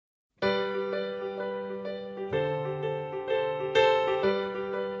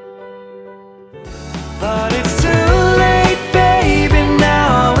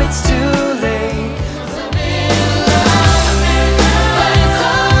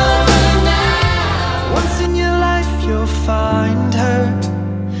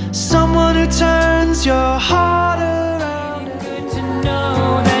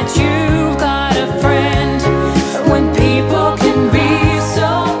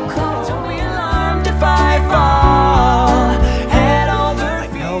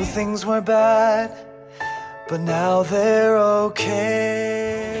were bad, but now they're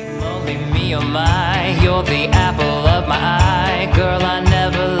okay. Only me, oh my, you're the apple of my eye. Girl, I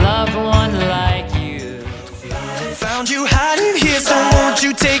never loved one like you. Found you hiding here, so won't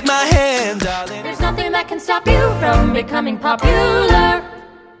you take my hand, darling? There's nothing that can stop you from becoming popular.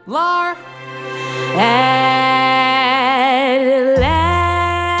 Lar. At last.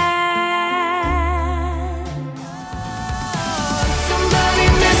 Somebody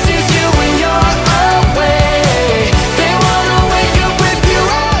misses you when you're away. They wanna wake up with you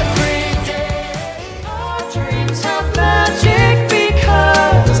every day. Our dreams have magic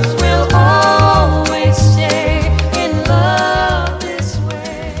because we'll always stay in love this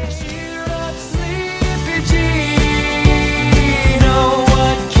way. Cheer up, sleepy Jean. Oh,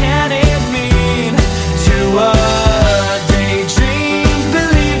 what can it mean to a daydream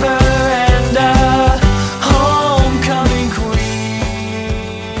believer and a homecoming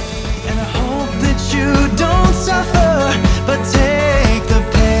queen? And I hope that you don't suffer, but take the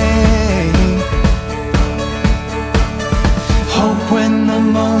pain. Hope when the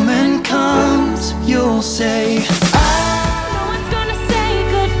moment comes, you'll say, No one's gonna say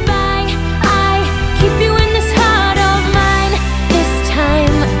goodbye. I keep you in this heart of mine. This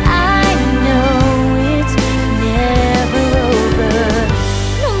time I know it's never over.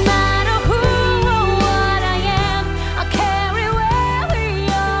 No matter who or what I am, I'll carry where we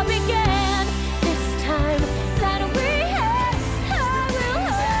all began. This time that we had, I will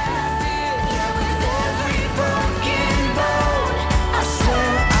hold you with every broken bone. I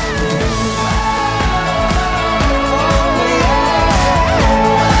swear I will.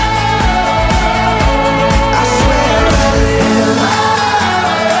 I swear I will.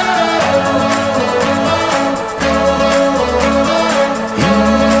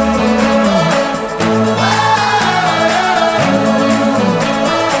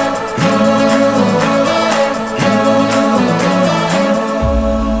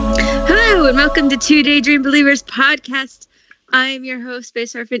 Hello and welcome to Two Daydream Believers podcast. I'm your host,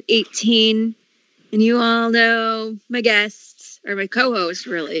 Space Orphan 18, and you all know my guest, or my co-host,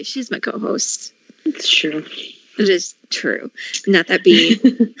 really. She's my co-host. It's true. It is true. Not that being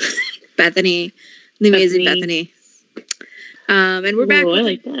Bethany, the amazing Bethany. And we're back. Ooh, I with-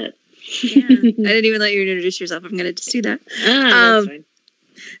 like that. Yeah, I didn't even let you introduce yourself. I'm going to just do that. That's fine.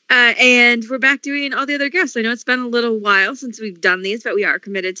 And we're back doing all the other ghosts. I know it's been a little while since we've done these, but we are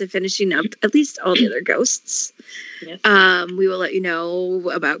committed to finishing up at least all the other ghosts. Yes. We will let you know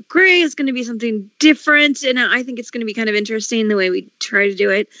about Gray. It's going to be something different, and I think it's going to be kind of interesting the way we try to do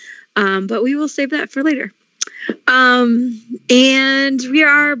it. But we will save that for later. And we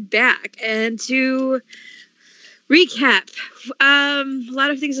are back. And to recap, a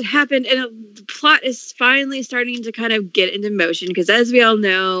lot of things have happened, and the plot is finally starting to kind of get into motion because, as we all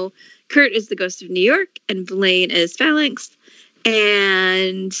know, Kurt is the ghost of New York, and Blaine is Phalanx,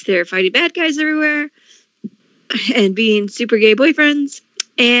 and they're fighting bad guys everywhere and being super gay boyfriends.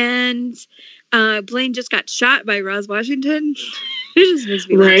 And Blaine just got shot by Roz Washington. It just makes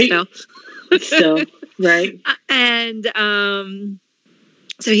me laugh Right. still. So, right. And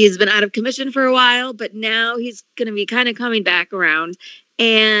so he's been out of commission for a while, but now he's going to be kind of coming back around.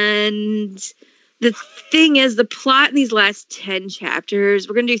 And the thing is, the plot in these last 10 chapters,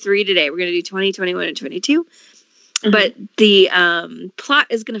 we're going to do 3 today. We're going to do 20, 21, and 22. But the plot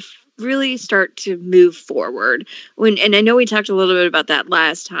is going to really start to move forward. And I know we talked a little bit about that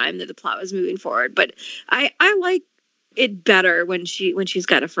last time, that the plot was moving forward. But I like it better when she's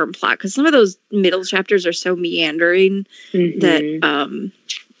got a firm plot, because some of those middle chapters are so meandering that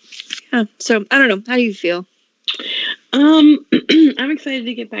yeah. So I don't know, how do you feel? I'm excited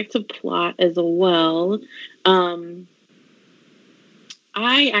to get back to plot as well.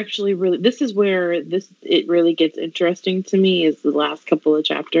 I actually really, this is where it really gets interesting to me, is the last couple of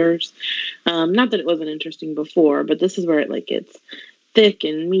chapters. Not that it wasn't interesting before, but this is where it gets thick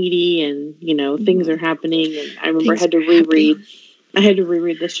and meaty, and things are happening. And I remember I had to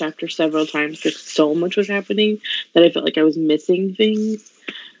reread this chapter several times because so much was happening that I felt like I was missing things.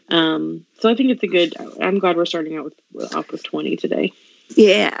 So I think it's I'm glad we're starting out with 20 today.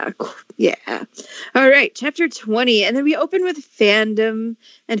 Yeah. All right, chapter 20. And then we open with Fandom,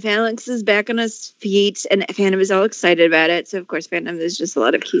 and Phalanx is back on his feet, and Fandom is all excited about it. So, of course, Fandom is just a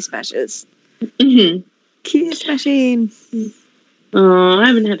lot of key smashes. Mm-hmm. Key smashing. Oh, I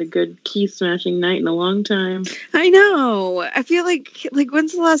haven't had a good key smashing night in a long time. I know. I feel like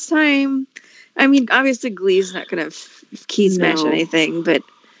when's the last time? I mean, obviously Glee's not going to key smash anything, but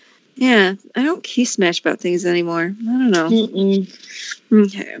yeah, I don't key smash about things anymore. I don't know. Mm-mm.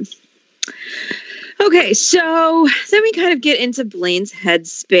 Okay. Okay, so then we kind of get into Blaine's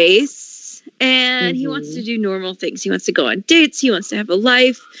headspace, and he wants to do normal things. He wants to go on dates. He wants to have a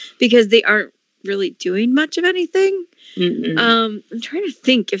life because they aren't really doing much of anything. I'm trying to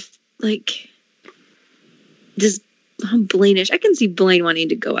think if, like, does Blaine-ish. I can see Blaine wanting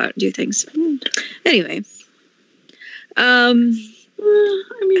to go out and do things. Anyway. I mean,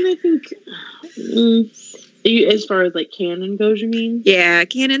 I think... as far as, like, canon goes, you mean? Yeah,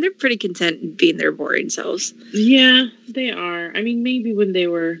 canon. They're pretty content in being their boring selves. Yeah, they are. I mean, maybe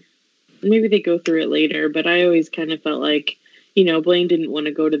they go through it later, but I always kind of felt like, you know, Blaine didn't want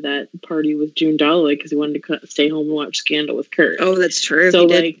to go to that party with June Dalloway because he wanted to stay home and watch Scandal with Kurt. Oh, that's true. So,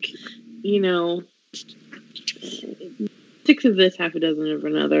 like, you know, 6 of this, half a dozen of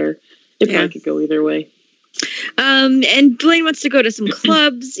another. It probably could go either way. And Blaine wants to go to some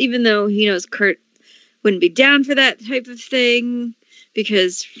clubs, even though he knows Kurt wouldn't be down for that type of thing,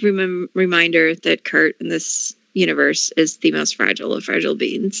 because reminder that Kurt in this universe is the most fragile of fragile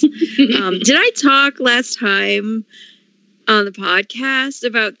beings. Did I talk last time on the podcast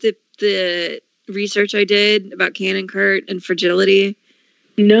about the research I did about Canon Kurt and fragility?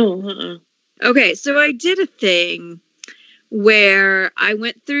 No. Okay, so I did a thing where I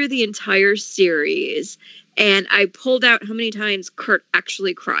went through the entire series and I pulled out how many times Kurt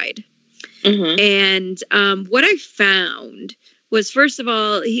actually cried. And what I found was, first of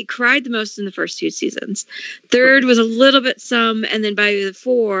all, he cried the most in the first 2 seasons. Third was a little bit some, and then by the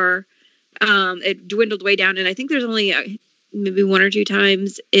 4, it dwindled way down. And I think there's only maybe 1 or 2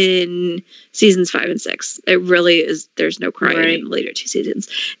 times in seasons 5 and 6. It really is. There's no crying in the later 2 seasons.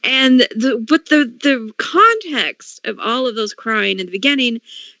 And the context of all of those crying in the beginning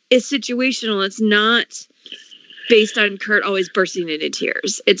is situational. It's not based on Kurt always bursting into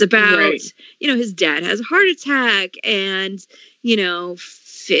tears. It's about, you know, his dad has a heart attack and, you know,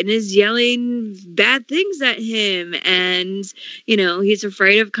 Finn is yelling bad things at him and, you know, he's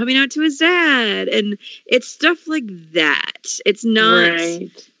afraid of coming out to his dad. And it's stuff like that. It's not,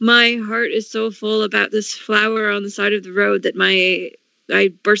 my heart is so full about this flower on the side of the road that I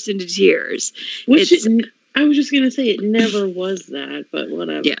burst into tears. Which I was just going to say, it never was that, but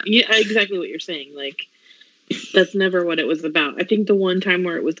whatever. Yeah, exactly what you're saying. Like, that's never what it was about. I think the one time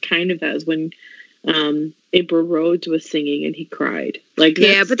where it was kind of that was when April Rhodes was singing and he cried. Like,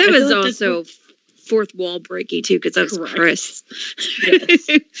 yeah, but that was like also fourth wall breaking too, because that was Chris. Yes.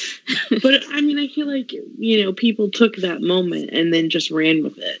 But I mean, I feel like, you know, people took that moment and then just ran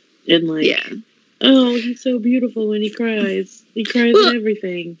with it. And like, oh, he's so beautiful when he cries. He cries at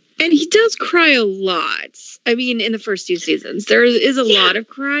everything. And he does cry a lot. I mean, in the first 2 seasons, there is a lot of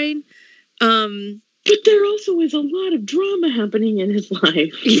crying. But there also is a lot of drama happening in his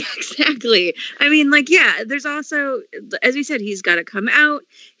life. Yeah, exactly. I mean, like, yeah, there's also, as we said, he's got to come out.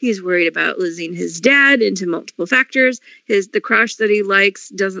 He's worried about losing his dad into multiple factors. The crush that he likes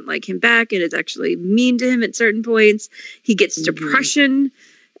doesn't like him back and is actually mean to him at certain points. He gets depression.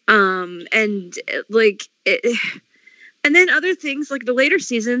 And like, and then other things like the later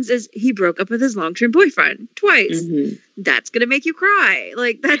seasons is he broke up with his long-term boyfriend twice. That's going to make you cry.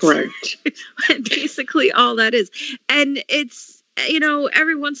 Like, that's basically all that is. And it's, you know,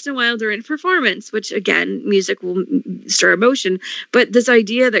 every once in a while during performance, which again, music will stir emotion. But this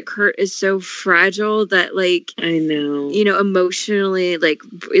idea that Kurt is so fragile that, like, I know, you know, emotionally, like,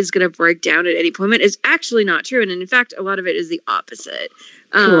 is going to break down at any point is actually not true. And in fact, a lot of it is the opposite.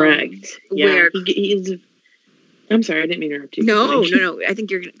 Correct. Yeah. Where he's I'm sorry, I didn't mean to interrupt you. No. I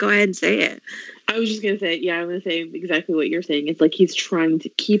think you're going to go ahead and say it. I was just going to say, I'm going to say exactly what you're saying. It's like he's trying to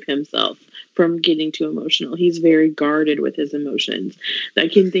keep himself from getting too emotional. He's very guarded with his emotions. I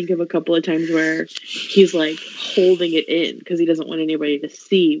can think of a couple of times where he's like holding it in because he doesn't want anybody to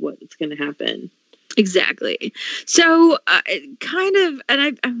see what's going to happen. Exactly. So kind of,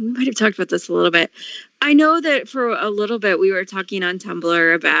 and I might have talked about this a little bit. I know that for a little bit we were talking on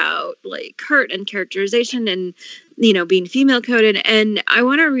Tumblr about like Kurt and characterization and, you know, being female coded. And I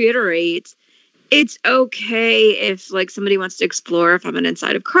want to reiterate, it's okay if like somebody wants to explore a feminine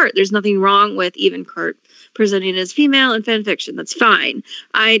side of Kurt. There's nothing wrong with even Kurt presenting as female in fan fiction. That's fine.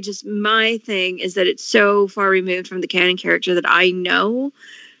 My thing is that it's so far removed from the canon character that I know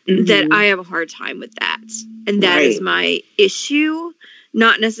that I have a hard time with that. And that is my issue.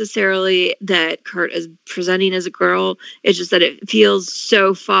 Not necessarily that Kurt is presenting as a girl. It's just that it feels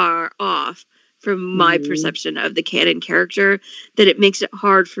so far off from my perception of the canon character that it makes it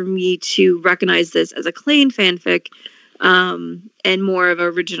hard for me to recognize this as a Klaine fanfic and more of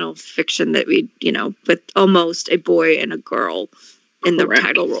original fiction that we, you know, with almost a boy and a girl in the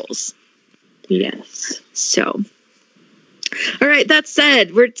title roles. Yes. So, all right, that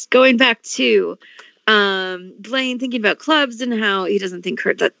said, we're going back to Blaine thinking about clubs and how he doesn't think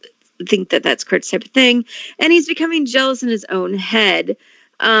that's Kurt's type of thing, and he's becoming jealous in his own head.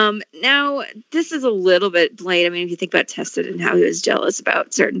 Now this is a little bit Blaine. I mean, if you think about Tested and how he was jealous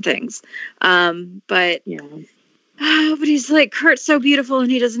about certain things, but Yeah. but he's like, Kurt's so beautiful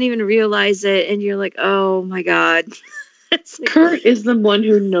and he doesn't even realize it, and you're like, oh my god. It's like, Kurt is the one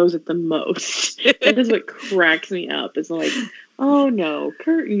who knows it the most. That is what cracks me up. It's like, oh no,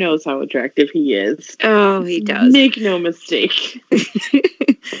 Kurt knows how attractive he is. oh, he does. Make no mistake.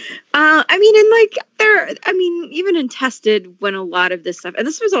 I mean, and like even in Tested, when a lot of this stuff, and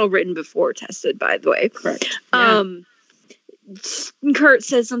this was all written before Tested, by the way. Correct. Yeah. Kurt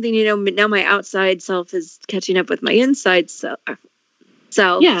says something, now my outside self is catching up with my inside self.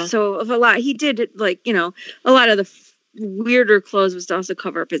 Yeah. So a lot, he did like, a lot of the weirder clothes was to also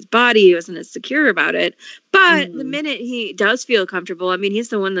cover up his body. He wasn't as secure about it. But the minute he does feel comfortable, I mean, he's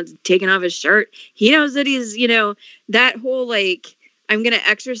the one that's taken off his shirt. He knows that he's, that whole like, I'm going to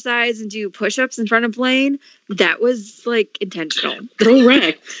exercise and do push-ups in front of Blaine. That was like intentional.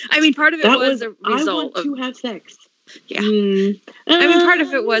 Correct. I mean, part of it was a result I want to have sex. Yeah. I mean, part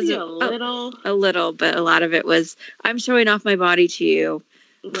of it was a little. A little, but a lot of it was, I'm showing off my body to you.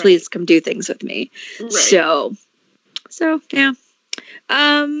 Right. Please come do things with me. Right. So yeah.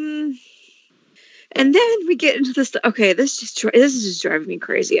 And then we get into this. Okay, this is just driving me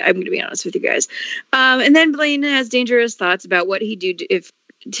crazy. I'm going to be honest with you guys. And then Blaine has dangerous thoughts about what he'd do to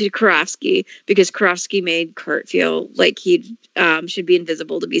Karofsky, because Karofsky made Kurt feel like he should be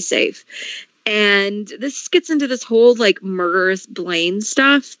invisible to be safe. And this gets into this whole like murderous Blaine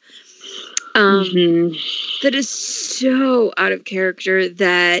stuff. That is so out of character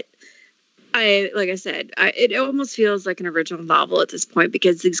that like I said, it almost feels like an original novel at this point,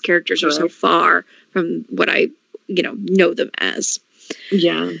 because these characters are so far from what I, know them as.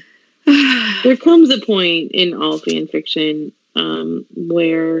 Yeah. There comes a point in all fan fiction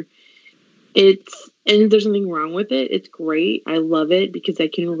where and there's nothing wrong with it. It's great. I love it because I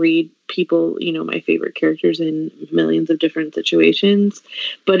can read people, my favorite characters in millions of different situations,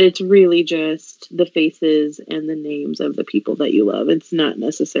 but it's really just the faces and the names of the people that you love. It's not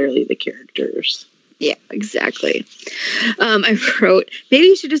necessarily the characters. Yeah, exactly. I wrote, maybe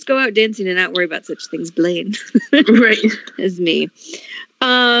you should just go out dancing and not worry about such things, Blaine. Right. As me.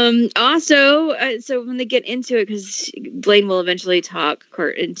 Also, so when they get into it, because Blaine will eventually talk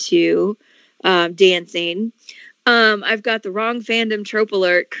Kurt into dancing. I've got the wrong fandom trope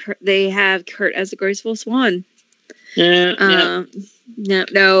alert. They have Kurt as a graceful swan. No.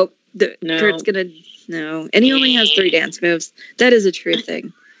 Kurt's gonna no, and he only has 3 dance moves. That is a true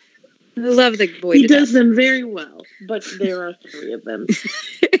thing. I love the boy. He does them very well, but there are 3 of them.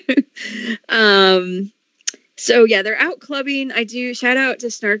 So yeah, they're out clubbing. I do shout out to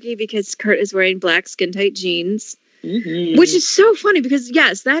Snarky because Kurt is wearing black skin tight jeans. Which is so funny because,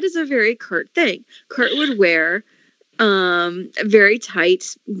 yes, that is a very Kurt thing. Kurt would wear very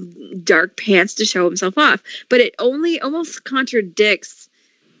tight, dark pants to show himself off. But it only almost contradicts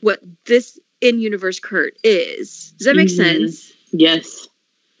what this in-universe Kurt is. Does that make sense? Yes,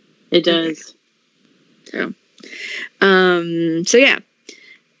 it does. So yeah.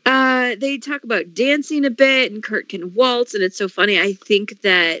 They talk about dancing a bit, and Kurt can waltz, and it's so funny. I think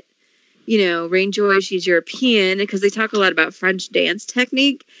that Rainjoy, she's European, because they talk a lot about French dance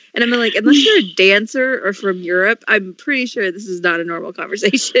technique. And I'm like, unless you're a dancer or from Europe, I'm pretty sure this is not a normal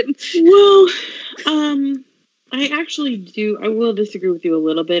conversation. Well, I actually I will disagree with you a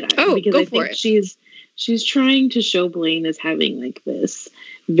little bit. Because I think she's trying to show Blaine as having like this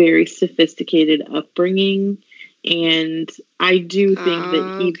very sophisticated upbringing. And I do think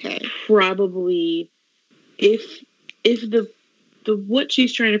that he probably, if the what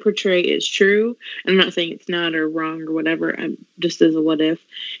she's trying to portray is true, and I'm not saying it's not or wrong or whatever, I'm just as a what if,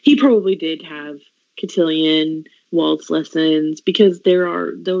 he probably did have cotillion, waltz lessons, because there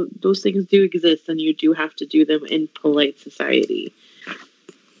are those things do exist, and you do have to do them in polite society.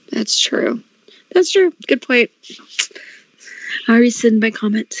 That's true. Good point. I rescind my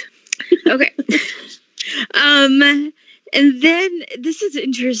comment. Okay. And then this is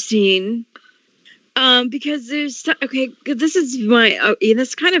interesting. Because this is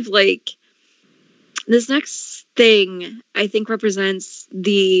this kind of like, this next thing I think represents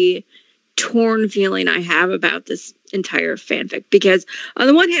the torn feeling I have about this entire fanfic, because on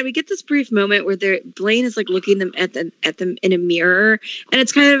the one hand, we get this brief moment where Blaine is like looking at them in a mirror, and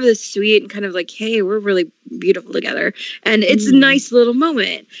it's kind of this sweet and kind of like, hey, we're really beautiful together. And it's a nice little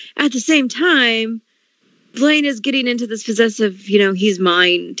moment. At the same time, Blaine is getting into this possessive, he's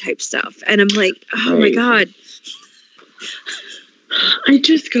mine type stuff. And I'm like, oh my God. It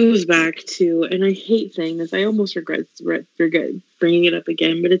just goes back to, and I hate saying this, I almost regret bringing it up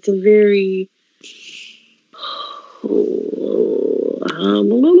again, but it's a very,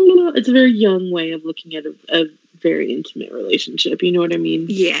 it's a very young way of looking at a very intimate relationship. You know what I mean?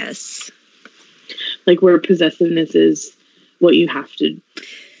 Yes. Like where possessiveness is what you have to,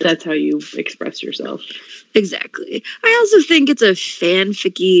 that's how you express yourself. Exactly. I also think it's a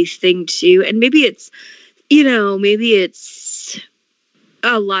fanficky thing too, and maybe it's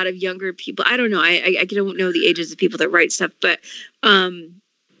a lot of younger people. I don't know. I don't know the ages of people that write stuff, but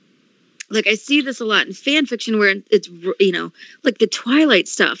like I see this a lot in fan fiction where it's, like the Twilight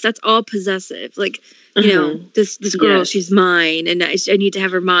stuff. That's all possessive. Like, this girl, Yes. she's mine, and I need to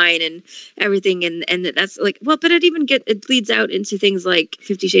have her mine and everything. And that's like, well, but it leads out into things like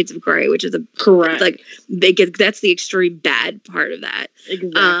 50 Shades of Grey, which is Correct. like that's the extreme bad part of that.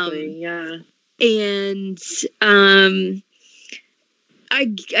 Exactly. Yeah. And I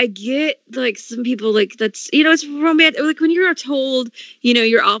get like some people like that's it's romantic, like when you're told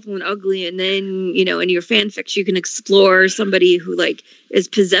you're awful and ugly, and then in your fanfics you can explore somebody who like is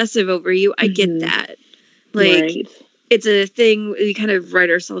possessive over you. I get that, like Right. it's a thing, we kind of write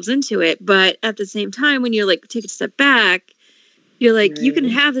ourselves into it, but at the same time when you're like take a step back, you're like you can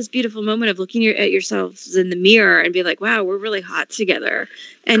Right. have this beautiful moment of looking at yourselves in the mirror and be like, wow, we're really hot together,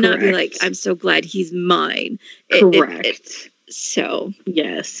 and not be like, Correct. I'm so glad he's mine. Correct. So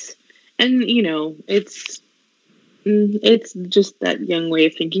Yes. And it's just that young way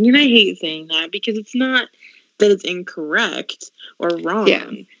of thinking, and I hate saying that because it's not that it's incorrect or wrong. Yeah.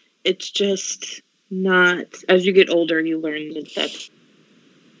 It's just not, as you get older you learn that that's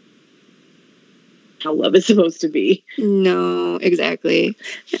how love is supposed to be. No, exactly.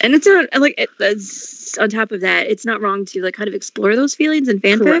 And it's not like it's on top of that, it's not wrong to like kind of explore those feelings in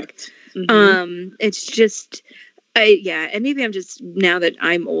fanfic. Correct. Mhm. It's just and maybe I'm just, now that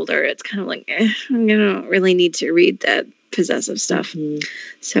I'm older, it's kind of like I don't really need to read that possessive stuff. Mhm.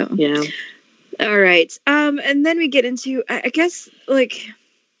 So Yeah. all right. And then we get into I guess like,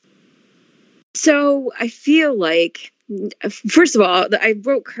 so I feel like, first of all, I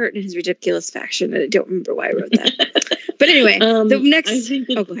wrote Kurt and his ridiculous faction, and I don't remember why I wrote that. But anyway, the next. I think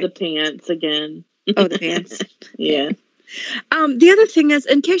go it's the ahead. pants again. Oh, the pants. Yeah. The other thing is,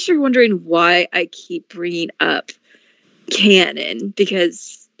 in case you're wondering why I keep bringing up canon,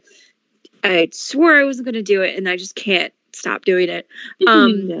 because I swore I wasn't going to do it, and I just can't stop doing it.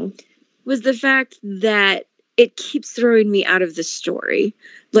 Yeah. Was the fact that it keeps throwing me out of the story.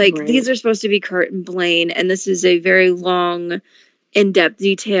 Like, Right. these are supposed to be Kurt and Blaine, and this is a very long, in-depth,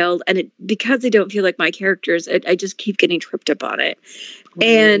 detailed, and because they don't feel like my characters, I just keep getting tripped up on it. Right.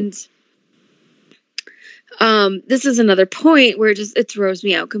 And this is another point where it throws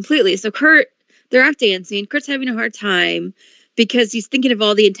me out completely. So they're off dancing. Kurt's having a hard time because he's thinking of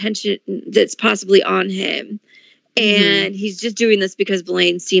all the attention that's possibly on him. And he's just doing this because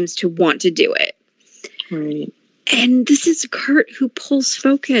Blaine seems to want to do it. Right. And this is Kurt who pulls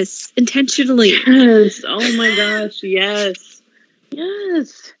focus intentionally. Yes. Oh my gosh. Yes.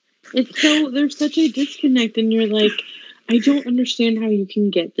 Yes. It's so, there's such a disconnect, and you're like, I don't understand how you can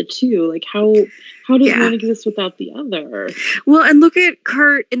get the two. Like, how does Yeah. one exist without the other? Well, and look at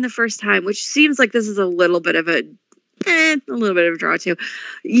Kurt in the first time, which seems like this is a little bit of a draw too.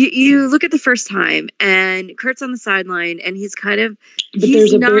 You look at the first time, and Kurt's on the sideline, and he's kind of, But he's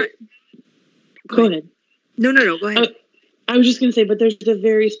there's a not. Go ahead. No, go ahead. I was just going to say, but there's a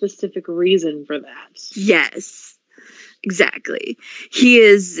very specific reason for that. Yes, exactly. He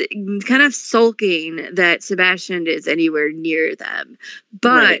is kind of sulking that Sebastian is anywhere near them.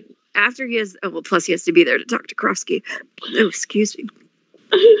 But Right. after he has, plus he has to be there to talk to Krofsky. Oh, excuse me.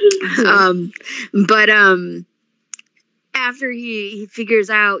 But after he figures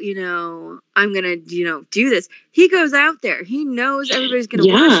out, I'm going to, do this, he goes out there. He knows everybody's going to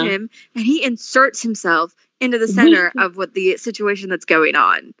Yeah. watch him, and he inserts himself into the center of what the situation that's going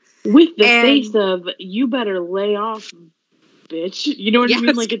on. With the And- face of, you better lay off, bitch. You know what I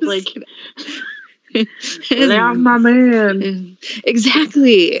mean? Like, it's like, lay off my man.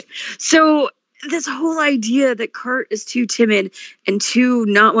 Exactly. So this whole idea that Kurt is too timid and too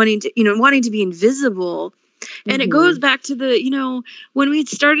not wanting to, wanting to be invisible. And it goes back to the, when we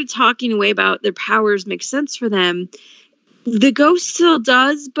started talking way about their powers make sense for them, the ghost still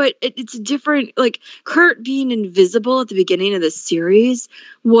does, but it's different. Like, Kurt being invisible at the beginning of the series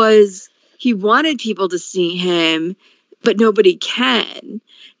was, he wanted people to see him, but nobody can.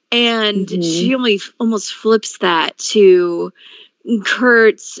 And she almost flips that to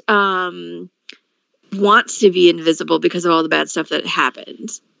Kurt's wants to be invisible because of all the bad stuff that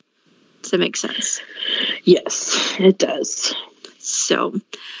happened. Does that make sense? Yes, it does. So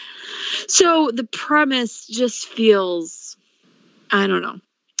the premise just feels, I don't know.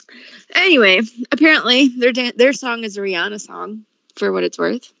 Anyway, apparently their song is a Rihanna song, for what it's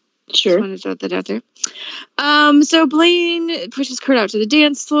worth. Sure. Just wanted to throw that out there. So Blaine pushes Kurt out to the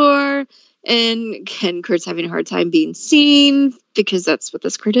dance floor, and again, Kurt's having a hard time being seen because that's what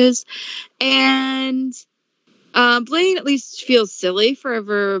this Kurt is. And Blaine at least feels silly for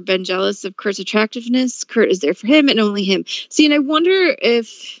ever been jealous of Kurt's attractiveness. Kurt is there for him and only him. See, and I wonder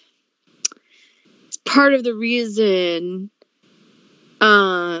if it's part of the reason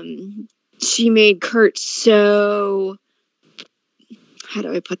she made Kurt so, how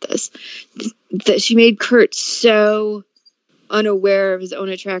do I put this? That she made Kurt so unaware of his own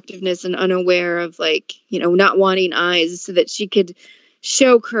attractiveness and unaware of, like, you know, not wanting eyes, so that she could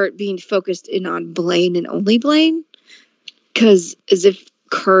show Kurt being focused in on Blaine and only Blaine. Because as if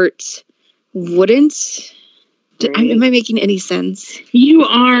Kurt wouldn't. Right. Am I making any sense? You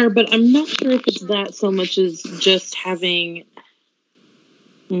are, but I'm not sure if it's that so much as just having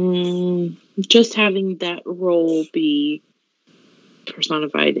that role be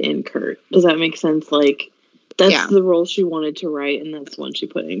personified in Kurt. Does that make sense? Like, that's the role she wanted to write, and that's one she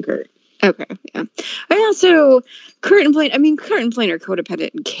put in Kurt. Okay, yeah. And also, Kurt and Blaine are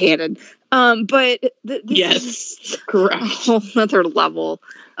codependent in canon. But this Yes, is correct. a whole other level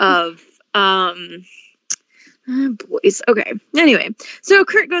of boys. Okay. Anyway, so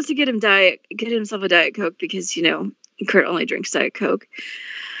Kurt goes to get himself a Diet Coke because, you know, Kurt only drinks Diet Coke.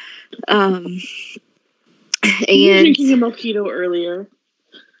 You were drinking a mojito earlier.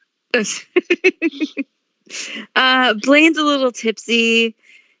 Blaine's a little tipsy,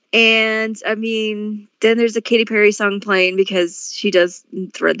 and I mean, then there's a Katy Perry song playing because she does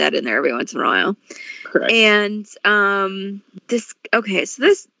thread that in there every once in a while. Correct. And this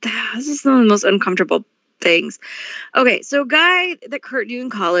is one of the most uncomfortable things. Okay, so a guy that Kurt knew in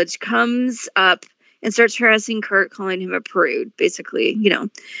college comes up and starts harassing Kurt, calling him a prude, basically, you know.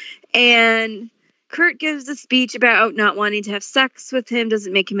 And Kurt gives a speech about not wanting to have sex with him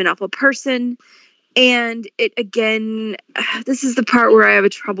doesn't make him an awful person. And it, again, this is the part where I have a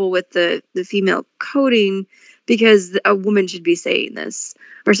trouble with the female coding, because a woman should be saying this,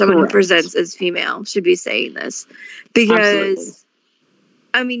 or someone Correct. who presents as female should be saying this. Because, Absolutely.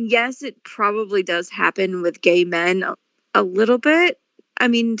 I mean, yes, it probably does happen with gay men a little bit. I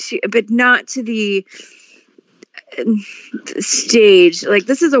mean, but not to the stage. Like,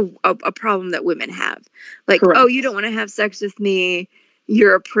 this is a problem that women have. Like, Correct. oh, you don't want to have sex with me,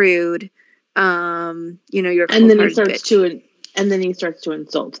 you're a prude. You know, you're a And then he cold-hearted starts bitch. to starts to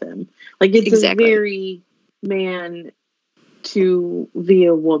insult him. Like, it's Exactly. a very man to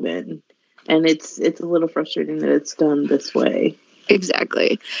via woman, and it's a little frustrating that it's done this way.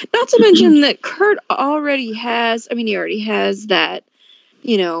 Exactly. Not to mention that Kurt already has that,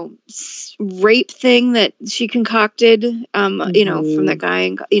 you know, rape thing that she concocted, you know, from that guy.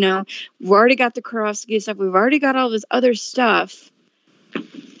 And, you know, we've already got the Karofsky stuff. We've already got all this other stuff.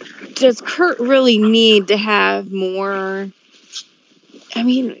 Does Kurt really need to have more? I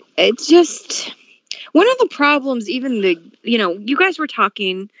mean, it's just one of the problems, you guys were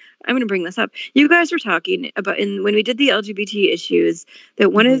talking, I'm going to bring this up. You guys were talking about when we did the LGBT issues,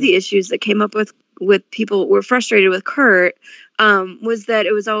 that one of the issues that came up with people were frustrated with Kurt, was that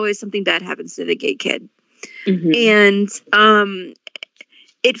it was always something bad happens to the gay kid. And,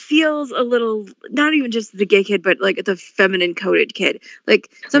 it feels a little, not even just the gay kid, but like the feminine coded kid. Like,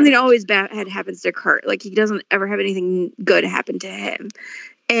 something always bad happens to Kurt. Like, he doesn't ever have anything good happen to him.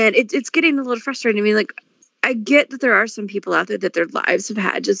 And it's getting a little frustrating to me. Like, I get that there are some people out there that their lives have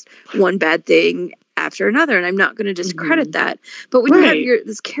had just one bad thing after another, and I'm not going to discredit that. But when you have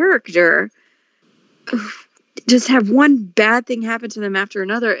this character just have one bad thing happen to them after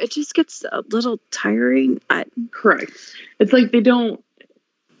another, it just gets a little tiring. Correct. It's like they don't.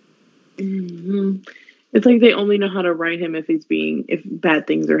 It's like they only know how to write him if bad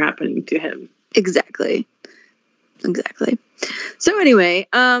things are happening to him. Exactly. So anyway,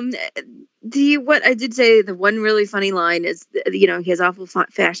 what I did say, the one really funny line is, you know, he has awful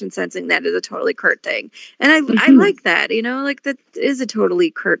fashion sense, and that is a totally Kurt thing. And I like that, you know, like, that is a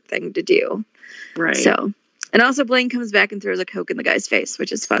totally Kurt thing to do. Right. So, and also Blaine comes back and throws a Coke in the guy's face,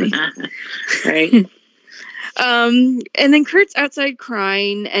 which is funny. Right. And then Kurt's outside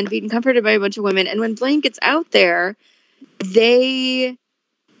crying and being comforted by a bunch of women. And when Blaine gets out there, they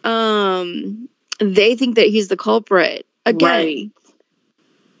think that he's the culprit again. Right.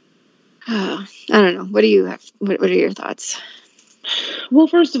 I don't know. What do you have? What are your thoughts? Well,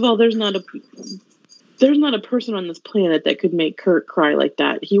 first of all, there's not a person on this planet that could make Kurt cry like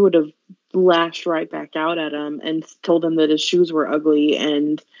that. He would have lashed right back out at him and told him that his shoes were ugly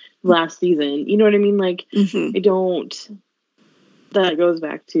and last season. You know what I mean? Like, Mhm. I don't. That goes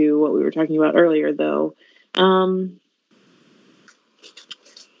back to what we were talking about earlier, though. I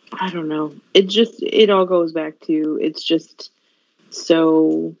don't know. It all goes back to, it's just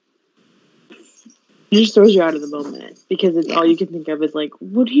so, it just throws you out of the moment because it's all you can think of is like,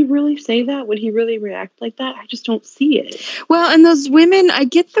 would he really say that? Would he really react like that? I just don't see it. Well, and those women, I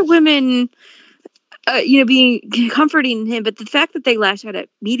get the women, being comforting him, but the fact that they lash out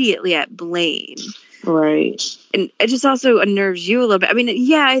immediately at Blaine, Right. and it just also unnerves you a little bit. I mean,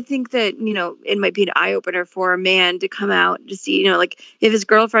 yeah, I think that, it might be an eye opener for a man to come out to see, like if his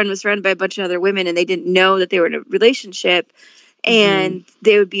girlfriend was surrounded by a bunch of other women and they didn't know that they were in a relationship, and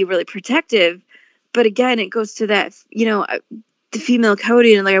they would be really protective. But again, it goes to that, the female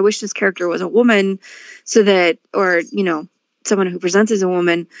coding, and like, I wish this character was a woman so that, or, someone who presents as a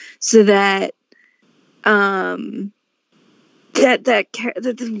woman so that, that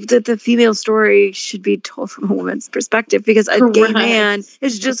the female story should be told from a woman's perspective, because a gay Correct. man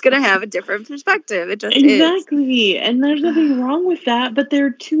is just going to have a different perspective. It just is. Exactly. And there's nothing wrong with that, but they're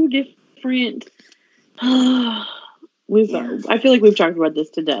two different. I feel like we've talked about this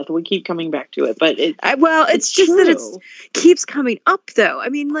to death. We keep coming back to it, but it's just true. that it keeps coming up, though. I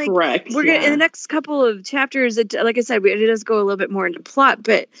mean, like, correct. we're gonna in the next couple of chapters. Like I said, it does go a little bit more into plot,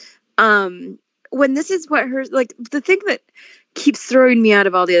 but when this is what her, like, the thing that keeps throwing me out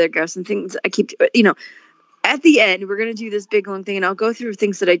of all the other ghosts and things, I keep, at the end, we're gonna do this big long thing, and I'll go through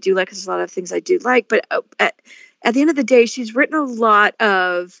things that I do like, because there's a lot of things I do like, but at the end of the day, she's written a lot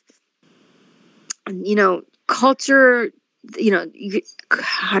of, culture,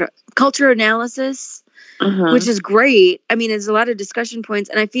 culture analysis, which is great. I mean, there's a lot of discussion points,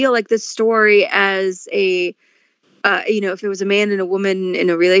 and I feel like this story as a, if it was a man and a woman in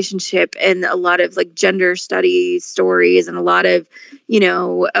a relationship, and a lot of like gender studies stories, and a lot of,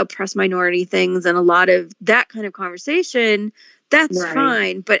 oppressed minority things, and a lot of that kind of conversation, that's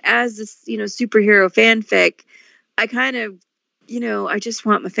fine. But as this, superhero fanfic, I kind of, I just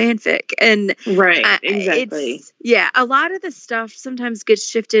want my fanfic. And exactly. A lot of the stuff sometimes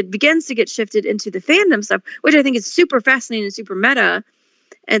begins to get shifted into the fandom stuff, which I think is super fascinating and super meta,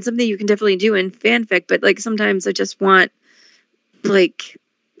 and something you can definitely do in fanfic. But like, sometimes I just want like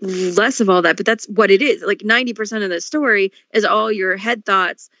less of all that, but that's what it is. Like 90% of the story is all your head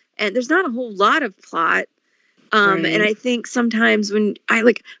thoughts, and there's not a whole lot of plot. And I think sometimes when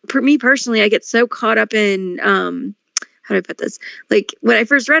for me personally, I get so caught up in, how do I put this? Like, when I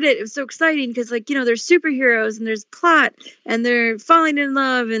first read it, it was so exciting because, like, there's superheroes and there's plot and they're falling in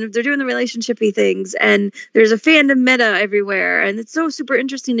love and they're doing the relationship-y things and there's a fandom meta everywhere and it's so super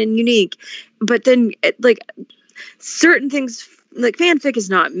interesting and unique. But then, certain things, like, fanfic is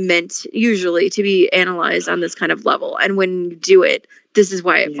not meant usually to be analyzed on this kind of level. And when you do it, this is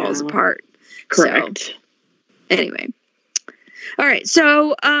why it falls apart. Correct. So, anyway. All right.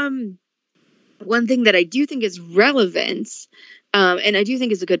 So, one thing that I do think is relevant, and I do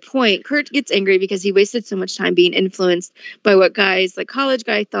think is a good point, Kurt gets angry because he wasted so much time being influenced by what guys, like college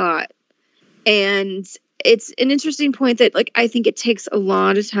guy, thought. And it's an interesting point that, like, I think it takes a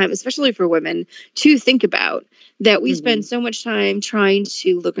lot of time, especially for women, to think about, that we spend so much time trying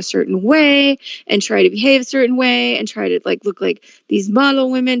to look a certain way and try to behave a certain way and try to, like, look like these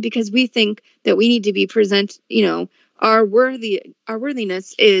model women because we think that we need to be our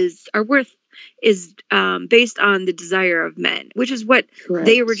worthiness is, our worth is based on the desire of men, which is what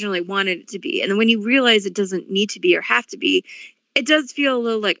they originally wanted it to be. And then when you realize it doesn't need to be or have to be, it does feel a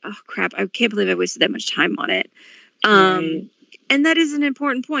little like, oh crap, I can't believe I wasted that much time on it. And that is an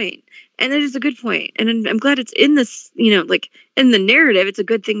important point. And that is a good point. And I'm glad it's in this, like in the narrative, it's a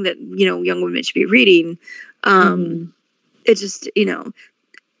good thing that, young women should be reading. It just,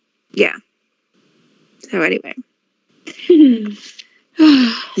 yeah. So anyway.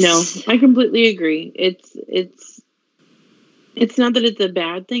 No, I completely agree. It's not that it's a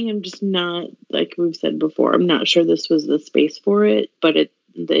bad thing. I'm just not, like we've said before, I'm not sure this was the space for it, but it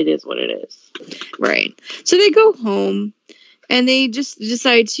is what it is. Right. So they go home and they just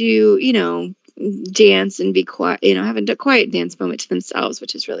decide to, dance and be quiet, have a quiet dance moment to themselves,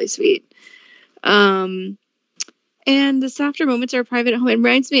 which is really sweet. And the softer moments are private at home. It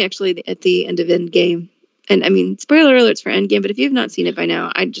reminds me actually at the end of Endgame. And I mean, spoiler alerts for Endgame, but if you've not seen it by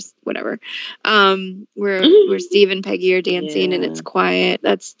now, I just, whatever. Where Steve and Peggy are dancing and it's quiet.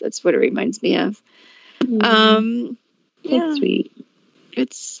 That's what it reminds me of. That's sweet.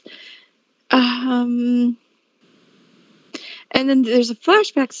 It's, And then there's a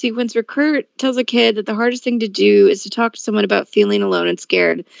flashback sequence where Kurt tells a kid that the hardest thing to do is to talk to someone about feeling alone and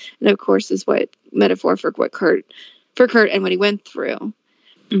scared. And of course is what metaphor for Kurt and what he went through.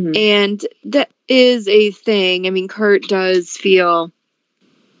 Mhm. And that is a thing. I mean, Kurt does feel,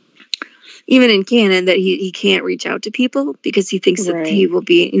 even in canon, that he can't reach out to people because he thinks that Right. he will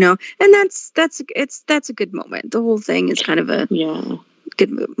be, and that's a good moment. The whole thing is kind of a Yeah.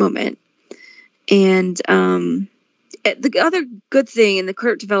 good moment. And the other good thing in the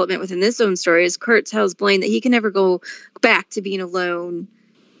Kurt development within this own story is Kurt tells Blaine that he can never go back to being alone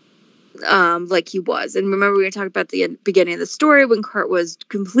like he was. And remember, we were talking about the beginning of the story when Kurt was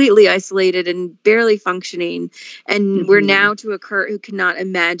completely isolated and barely functioning. And we're Mhm. now to a Kurt who cannot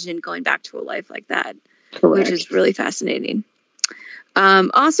imagine going back to a life like that, Correct. which is really fascinating.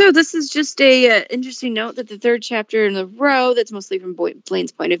 Also, this is just a interesting note that the third chapter in a row that's mostly from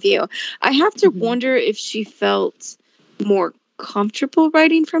Blaine's point of view. I have to Mhm. wonder if she felt more comfortable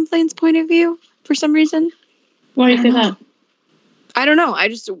writing from Blaine's point of view for some reason. Why do you I say don't that? I don't know.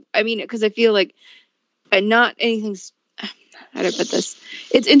 Because I feel like not anything's. How do I put this?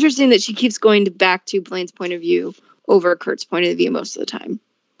 It's interesting that she keeps going back to Blaine's point of view over Kurt's point of view most of the time.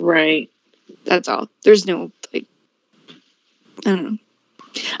 Right. That's all. There's no, I don't know.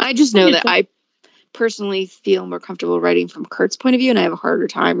 I just know that I personally feel more comfortable writing from Kurt's point of view, and I have a harder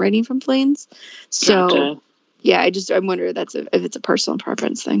time writing from Blaine's. So, Gotcha. yeah, I wonder if it's a personal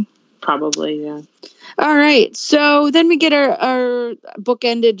preference thing. Probably, yeah. All right, so then we get our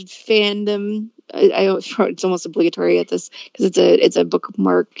bookended fandom. It's almost obligatory at this because it's a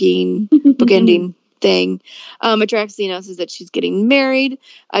bookending thing. Atraxia announces that she's getting married.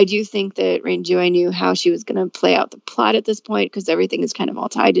 I do think that Rain Joy knew how she was going to play out the plot at this point because everything is kind of all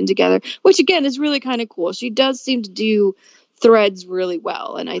tied in together, which again is really kind of cool. She does seem to do threads really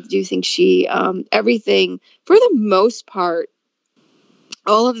well, and I do think she everything for the most part.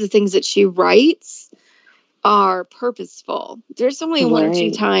 All of the things that she writes are purposeful. There's only one or two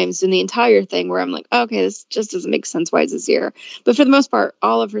Right. times in the entire thing where I'm like, okay, this just doesn't make sense. Why is this here? But for the most part,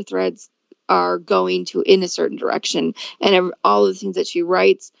 all of her threads are going in a certain direction, and all of the things that she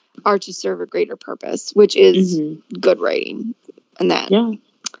writes are to serve a greater purpose, which is Mhm. good writing. And that, Yeah.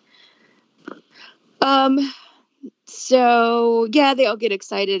 So yeah, they all get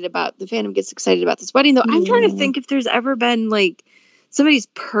excited about the fandom gets excited about this wedding. Though I'm trying to Yeah. think if there's ever been like somebody's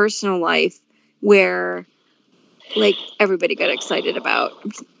personal life where like everybody got excited about.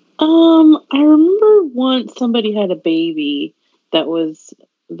 I remember once somebody had a baby that was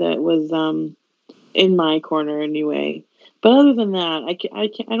in my corner anyway. But other than that,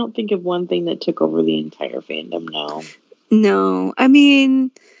 I don't think of one thing that took over the entire fandom. No. No, I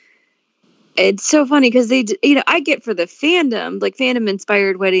mean, it's so funny because I get for the fandom, like fandom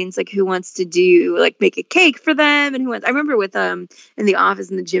inspired weddings, like who wants to do like make a cake for them and I remember with in The Office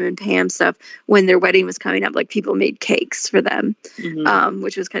and the Jim and Pam stuff when their wedding was coming up, like people made cakes for them, Mhm.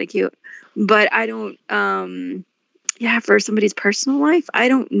 which was kind of cute. But I don't, for somebody's personal life, I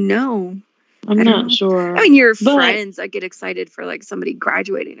don't know. I'm I don't not know. sure. I mean, your But- friends, I get excited for like somebody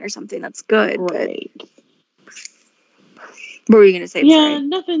graduating or something. That's good. Right. But what were you going to say? Yeah, Sorry.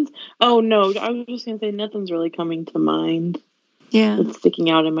 nothing's. Oh no, I was just gonna say nothing's really coming to mind. Yeah. That's sticking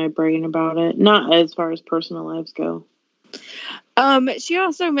out in my brain about it. Not as far as personal lives go. She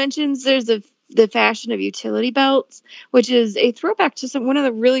also mentions there's the fashion of utility belts, which is a throwback to one of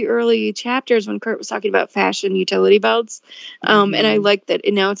the really early chapters when Kurt was talking about fashion utility belts. And I like that.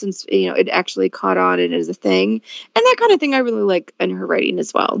 And now since it actually caught on and is a thing, and that kind of thing I really like in her writing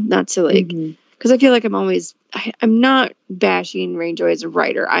as well. Not to like. Mhm. Because I feel like I'm not bashing Rain Joy as a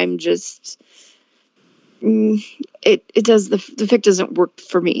writer. I'm just, the fic doesn't work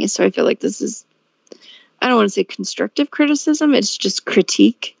for me. So I feel like this is, I don't want to say constructive criticism. It's just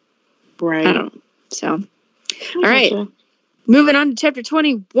critique. Right. I don't know. So, All right. Moving on to chapter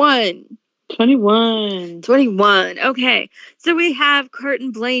 21. 21. Okay. So we have Kurt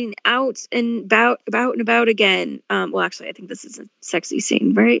and Blaine out and about again. Well, actually, I think this is a sexy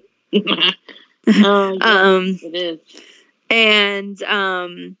scene, right? Oh, yeah, it is. And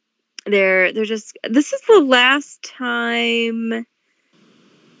they're just, this is the last time,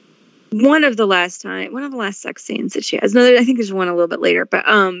 one of the last sex scenes that she has. No, I think there's one a little bit later, but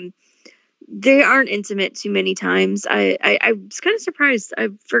they aren't intimate too many times. I was kind of surprised.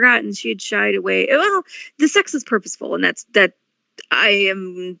 I've forgotten she had shied away. Well, the sex is purposeful, and that I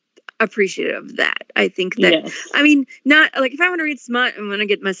am appreciative of that. I think that, Yes. I mean, not like if I want to read smut, I'm going to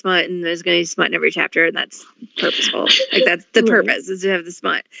get my smut, and there's going to be smut in every chapter, and that's purposeful. Like that's the Right. purpose is to have the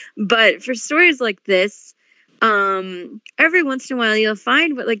smut. But for stories like this, every once in a while you'll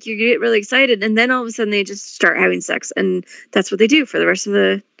find what, like, you get really excited, and then all of a sudden they just start having sex, and that's what they do for the rest of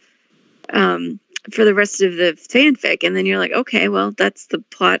the fanfic. And then you're like, okay, well, that's the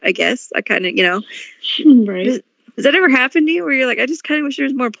plot, I guess. I kind of, Right. Does that ever happen to you where you're like, I just kind of wish there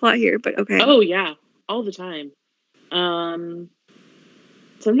was more plot here, but okay. Oh yeah, all the time.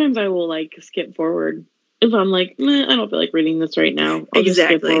 Sometimes I will like skip forward if I'm like, I don't feel like reading this right now. I'll just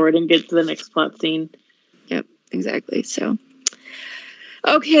skip forward and get to the next plot scene. Yep, exactly. So,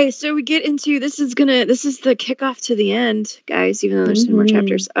 okay, so we get into this is the kickoff to the end, guys. Even though there's 10 more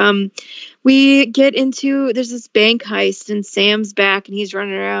chapters, we get into there's this bank heist, and Sam's back, and he's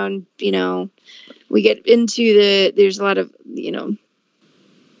running around. We get into there's a lot of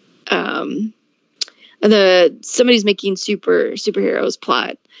somebody's making superheroes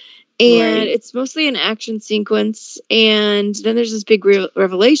plot. And it's mostly an action sequence. And then there's this big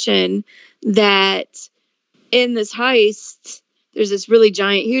revelation that in this heist, there's this really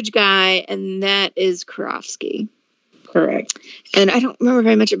giant, huge guy, and that is Karofsky. Correct. And I don't remember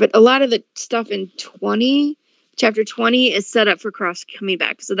very much, but a lot of the stuff in chapter 20 is set up for Karofsky coming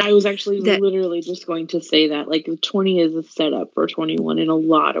back. So I was actually literally just going to say that. Like, 20 is a setup for 21 in a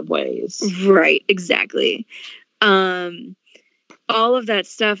lot of ways. Right, exactly. All of that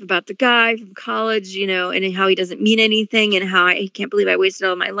stuff about the guy from college, and how he doesn't mean anything, and how I can't believe I wasted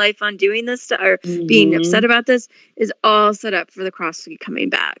all my life on doing this stuff, or being upset about this, is all set up for the Karofsky coming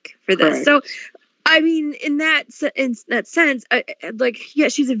back for this. Correct. So, I mean, in that sense,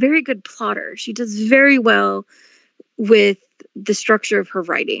 she's a very good plotter. She does very well with the structure of her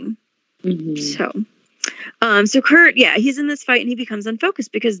writing. So Kurt, he's in this fight, and he becomes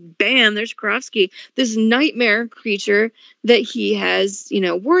unfocused because, bam, there's Karofsky, this nightmare creature that he has,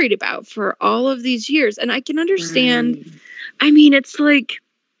 worried about for all of these years. And I can understand. I mean, it's like,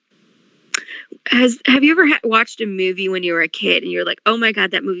 have you ever watched a movie when you were a kid, and you're like, oh my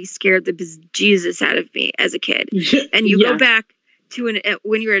God, that movie scared the bejesus out of me as a kid, and you go back to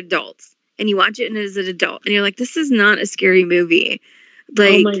when you're adults, and you watch it as an adult, and you're like, this is not a scary movie.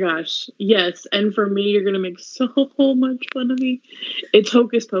 Like, oh my gosh, yes. And for me, you're gonna make so much fun of me. It's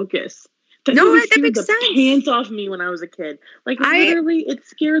Hocus Pocus. That makes sense. Pants off me when I was a kid. Like, literally, it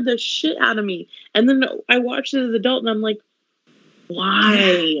scared the shit out of me. And then I watched it as an adult, and I'm like, why?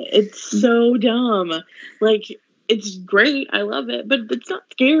 It's so dumb. Like, it's great. I love it, but it's not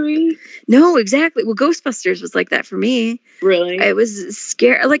scary. No, exactly. Well, Ghostbusters was like that for me. Really? It was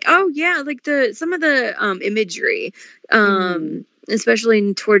scary. Like, oh yeah, like some of the imagery,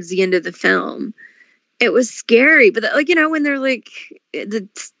 especially towards the end of the film, it was scary. But when they're like in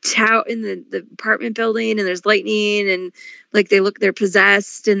the apartment building, and there's lightning, and like they're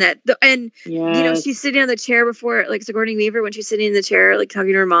possessed, and she's sitting on the chair before, like Sigourney Weaver, when she's sitting in the chair, like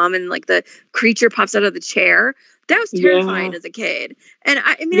talking to her mom, and like the creature pops out of the chair. That was terrifying as a kid. And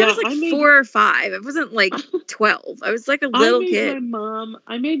I was like 4 or 5. I wasn't like 12. I was like a little kid.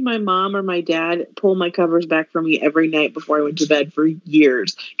 I made my mom or my dad pull my covers back for me every night before I went to bed for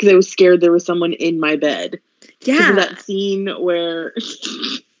years, because I was scared there was someone in my bed. Yeah. That scene where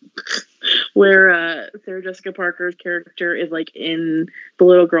Sarah Jessica Parker's character is like in the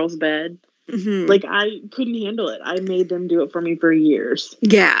little girl's bed. Like, I couldn't handle it. I made them do it for me for years.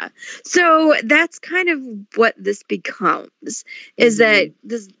 Yeah. So that's kind of what this becomes, is that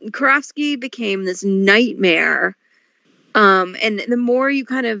this Karofsky became this nightmare. And the more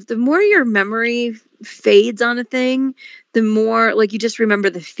your memory fades on a thing, the more like you just remember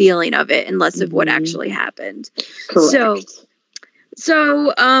the feeling of it and less of what actually happened. Correct.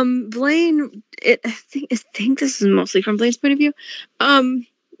 So Blaine, I think this is mostly from Blaine's point of view.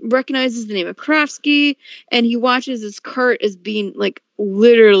 Recognizes the name of Karofsky, and he watches as Kurt is being like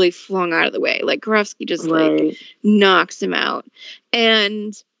literally flung out of the way. Like, Karofsky just like knocks him out.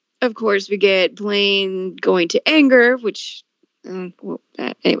 And of course we get Blaine going to anger, which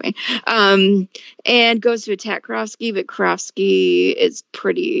anyway, and goes to attack Karofsky, but Karofsky is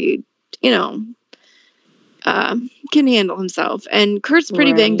pretty, can handle himself. And Kurt's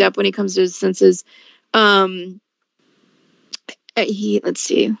pretty banged up when he comes to his senses. He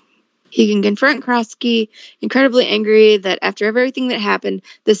can confront Karofsky, incredibly angry that after everything that happened,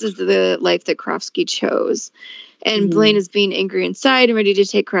 this is the life that Karofsky chose. And Blaine is being angry inside and ready to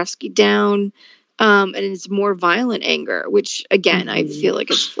take Karofsky down. And it's more violent anger, which again, I feel like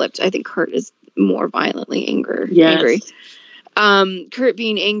it's flipped. I think Kurt is more violently angry. Kurt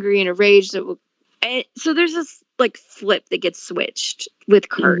being angry and enraged. So there's this like flip that gets switched with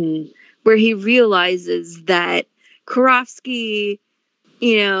Kurt, where he realizes that Karofsky,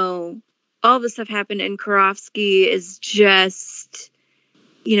 all this stuff happened, and Karofsky is just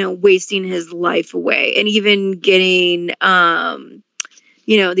wasting his life away, and even getting,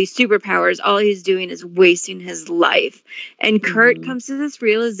 these superpowers. All he's doing is wasting his life. And Kurt comes to this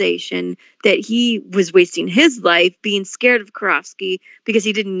realization that he was wasting his life being scared of Karofsky because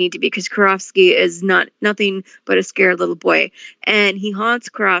he didn't need to be, because Karofsky is nothing but a scared little boy. And he haunts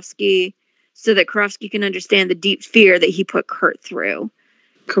Karofsky so that Karofsky can understand the deep fear that he put Kurt through.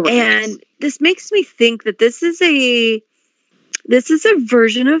 Correct. And this makes me think that this is a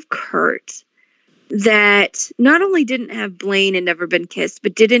version of Kurt that not only didn't have Blaine and Never Been Kissed,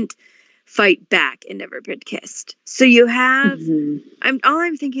 but didn't fight back and Never Been Kissed. So you have, all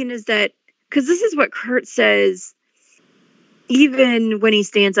I'm thinking is that, because this is what Kurt says, even when he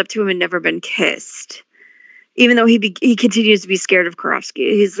stands up to him and Never Been Kissed, even though he continues to be scared of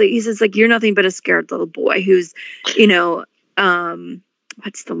Karofsky. He says, you're nothing but a scared little boy who's, what's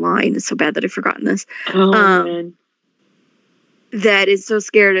the line? It's so bad that I've forgotten this. Man. That is so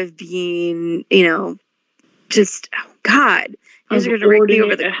scared of being, just, oh God. How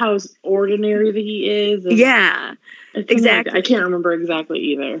ordinary that he is. Yeah, exactly. I can't remember exactly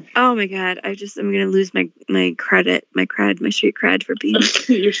either. Oh my God. I'm going to lose my street cred for being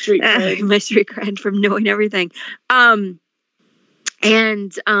your street cred. My street cred from knowing everything.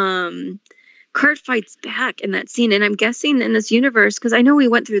 Kurt fights back in that scene. And I'm guessing in this universe, because I know we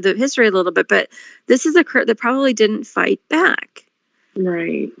went through the history a little bit, but this is a Kurt that probably didn't fight back.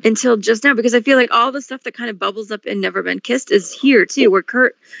 Right. Until just now, because I feel like all the stuff that kind of bubbles up in Never Been Kissed is here too, where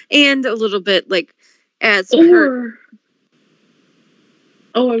Kurt, and a little bit Kurt.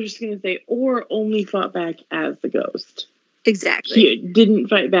 Oh, I was just going to say, or only fought back as the ghost. Exactly. He didn't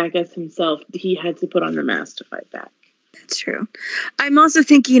fight back as himself. He had to put on the mask to fight back. That's true. I'm also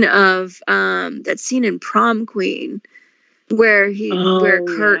thinking of that scene in Prom Queen where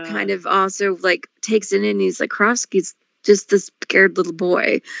Kurt kind of also takes it in. He's like, Karofsky's just this scared little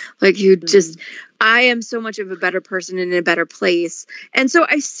boy. I am so much of a better person and in a better place. And so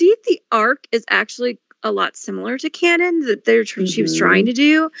I see the arc is actually a lot similar to canon that she was trying to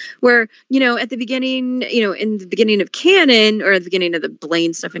do, where, at the beginning, in the beginning of canon, or at the beginning of the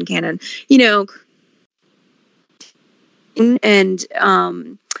Blaine stuff in canon, and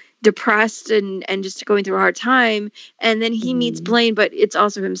depressed and just going through a hard time, and then he meets Blaine, but it's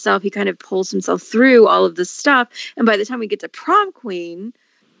also himself. He kind of pulls himself through all of this stuff, and by the time we get to Prom Queen,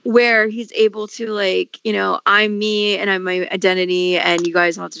 where he's able to I'm me and I'm my identity, and you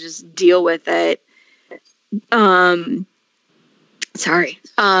guys have to just deal with it. Then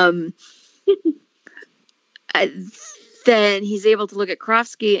he's able to look at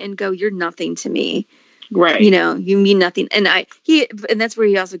Karofsky and go, "You're nothing to me." Right. You mean nothing. And that's where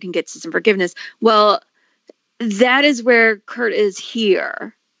he also can get to some forgiveness. Well, that is where Kurt is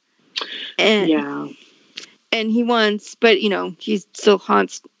here. And he wants, but he still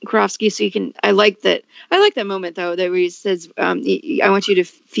haunts Karofsky. So I like that moment though, that where he says, I want you to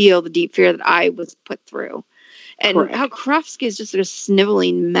feel the deep fear that I was put through. And correct. How Karofsky is just a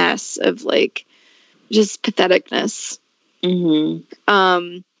sniveling mess of just patheticness.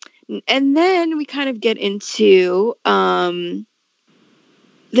 Mm-hmm. And then we kind of get into the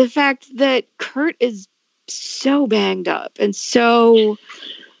fact that Kurt is so banged up and so...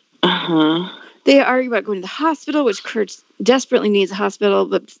 They argue about going to the hospital, which Kurt desperately needs a hospital,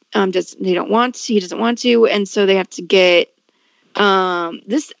 but he doesn't want to, and so they have to get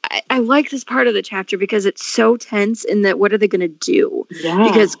this. I like this part of the chapter because it's so tense in that what are they going to do? Yeah,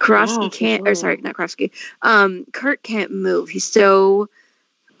 because Karofsky can't, or sorry, not Karofsky. Kurt can't move. He's so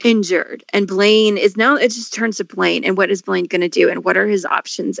injured, and Blaine is now. It just turns to Blaine, and what is Blaine going to do, and what are his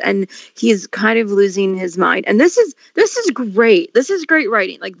options? And he's kind of losing his mind. And this is great. This is great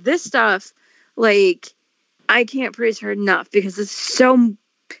writing. This stuff. I can't praise her enough because it's so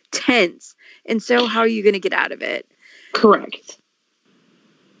tense. And so how are you going to get out of it? Correct.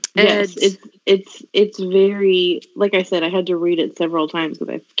 And yes, it's very, like I said, I had to read it several times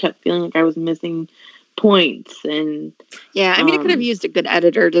because I kept feeling like I was missing points. And yeah, I mean, it could have used a good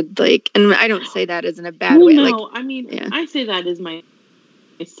editor to and I don't say that as in a bad way. No, I mean, yeah. I say that as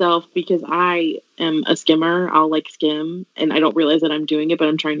myself because I am a skimmer. I'll skim and I don't realize that I'm doing it, but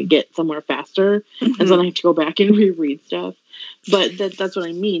I'm trying to get somewhere faster. Mm-hmm. And then I have to go back and reread stuff. But that's what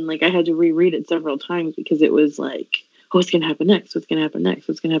I mean. I had to reread it several times because it was what's going to happen next? What's going to happen next?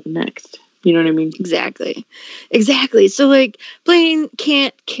 What's going to happen next? You know what I mean? Exactly. So Blaine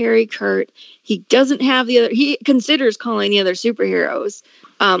can't carry Kurt. He doesn't have he considers calling the other superheroes,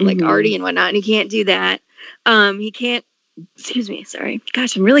 Artie and whatnot, and he can't do that. He can't, excuse me, sorry.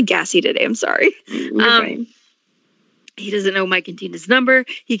 Gosh, I'm really gassy today. I'm sorry. You're fine. He doesn't know Mike and Tina's number.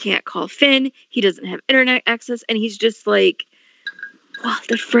 He can't call Finn. He doesn't have internet access. And he's just what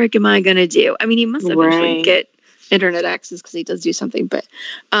the frick am I gonna do? I mean, he must eventually Right. get internet access because he does do something, but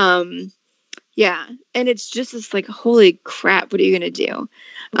yeah, and it's just this like, holy crap, what are you gonna do?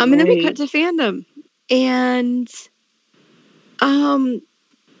 And then we cut Right. to fandom, and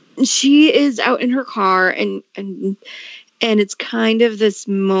she is out in her car, and it's kind of this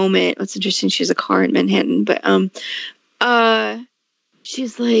moment. What's interesting, she has a car in Manhattan, but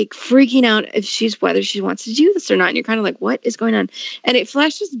she's like freaking out if whether she wants to do this or not. And you're kind of like, what is going on? And it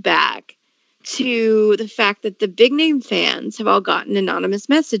flashes back to the fact that the big name fans have all gotten anonymous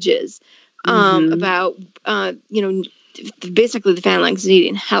messages Mhm. about basically the Phalanx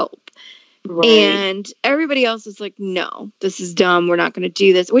needing help. Right. And everybody else is like, no, this is dumb. We're not going to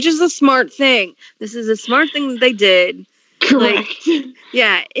do this, which is a smart thing. This is a smart thing that they did. Correct.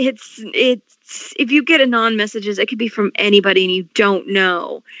 Yeah, it's if you get anon messages, it could be from anybody and you don't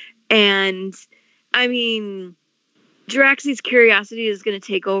know. And I mean, Jiraxi's curiosity is going to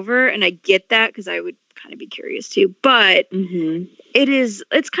take over, and I get that because I would kind of be curious too. But Mhm.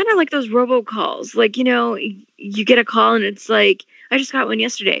 it's kind of like those robocalls. Like, you get a call and it's like, I just got one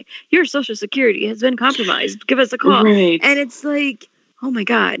yesterday. Your social security has been compromised. Give us a call. Right. And it's like, oh my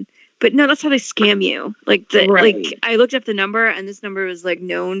God. But no, that's how they scam you. Like Right. I looked up the number, and this number was like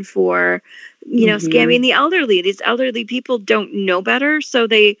known for, Mhm. scamming the elderly. These elderly people don't know better, so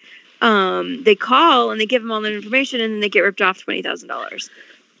they call and they give them all their information, and then they get ripped off $20,000.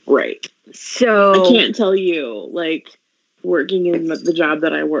 Right. So I can't tell you, like, working in the job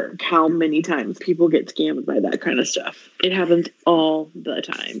that I work, how many times people get scammed by that kind of stuff. It happens all the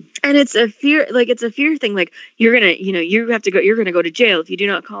time. And it's a fear thing. Like, you're gonna, you're gonna go to jail if you do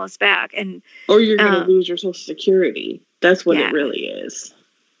not call us back. And Or you're going to lose your social security. That's what Yeah. it really is.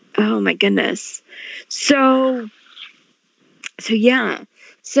 oh my goodness, so yeah,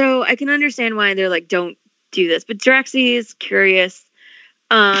 so I can understand why they're like, don't do this. But Jiraxi is curious,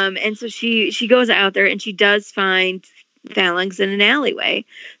 and so she goes out there and she does find Phalanx in an alleyway.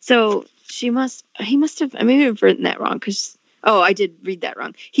 So he must have, maybe I've written that wrong because I did read that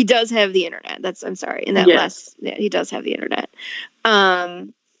wrong. He does have the internet. I'm sorry. In that Yes. he does have the internet.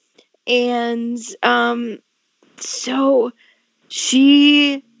 So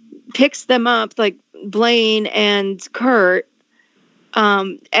she picks them up, like Blaine and Kurt,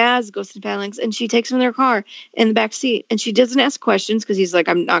 as Ghost and Phalanx, and she takes them in their car in the back seat, and she doesn't ask questions because he's like,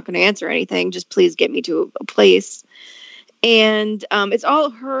 I'm not going to answer anything. Just please get me to a place. And it's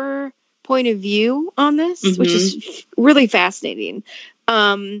all her point of view on this, which is really fascinating.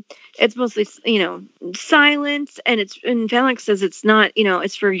 It's mostly, silence, and Phalanx says it's not,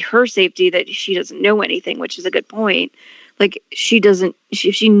 it's for her safety that she doesn't know anything, which is a good point. Like, she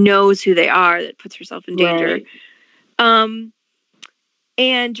knows who they are, that puts herself in danger. Right.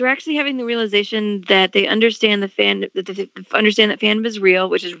 And Jiraxi having the realization that they understand that fandom is real,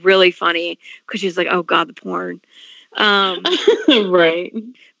 which is really funny because she's like, oh God, the porn. Right.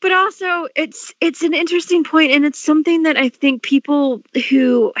 But also, it's an interesting point, and it's something that I think people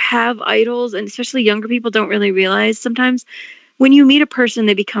who have idols, and especially younger people, don't really realize sometimes. When you meet a person,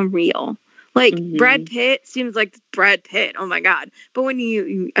 they become real. Like, Brad Pitt seems like Brad Pitt. Oh my God. But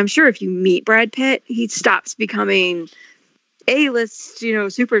when I'm sure if you meet Brad Pitt, he stops becoming A-list,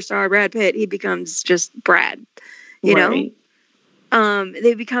 superstar Brad Pitt. He becomes just Brad, Right.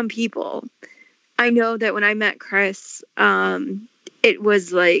 They become people. I know that when I met Chris, it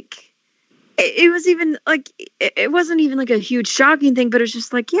was like, it was even like, it wasn't even like a huge shocking thing, but it was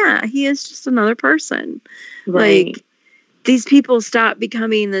just like, yeah, he is just another person. Right. Like, these people stop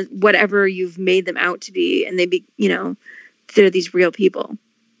becoming whatever you've made them out to be, and they're these real people.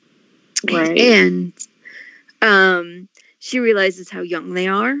 Right. And she realizes how young they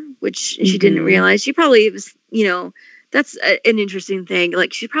are, which she didn't realize. She probably was, that's an interesting thing.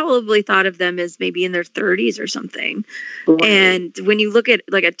 Like, she probably thought of them as maybe in their 30s or something. Right. And when you look at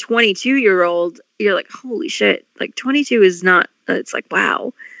like a 22-year-old, you're like, holy shit, like 22 is not, it's like,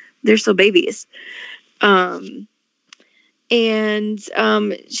 wow, they're still babies. She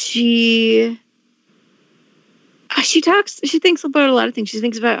thinks about a lot of things. She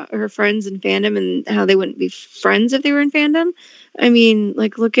thinks about her friends in fandom and how they wouldn't be friends if they were in fandom. I mean,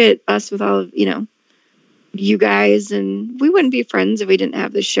 like, look at us with all of, you guys, and we wouldn't be friends if we didn't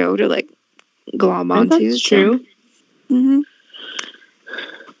have the show to like glom onto. That's true. Mm-hmm.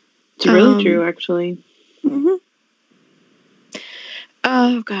 It's really true, actually. Mm-hmm.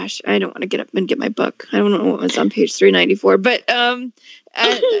 Oh gosh, I don't want to get up and get my book. I don't know what was on page 394, but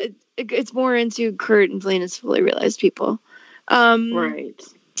it's more into Kurt and Blaine as fully realized people. Right.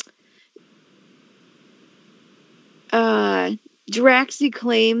 Draxie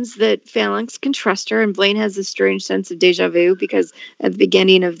claims that Phalanx can trust her, and Blaine has this strange sense of deja vu because at the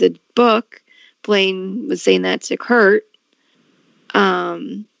beginning of the book, Blaine was saying that to Kurt.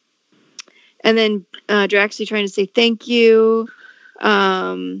 And then Draxie trying to say thank you,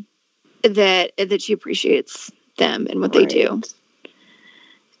 that she appreciates them and what they do.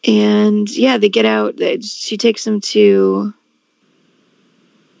 And yeah, they get out. She takes them to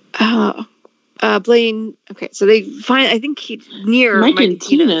Blaine. Okay, so they find, I think near Mike and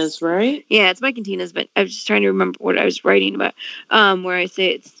Tina's, right? Yeah, it's Mike and Tina's, but I was just trying to remember what I was writing about. Where I say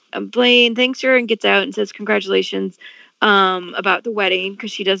it's Blaine thanks her and gets out and says congratulations about the wedding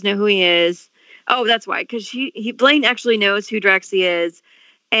because she does know who he is. Oh, that's why, because Blaine actually knows who Draxie is,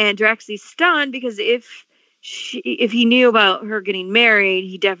 and Draxie's stunned because if he knew about her getting married,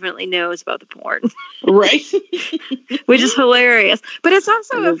 he definitely knows about the porn. Right. Which is hilarious. But it's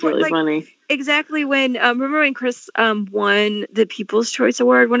also really funny. Exactly when remember when Chris won the People's Choice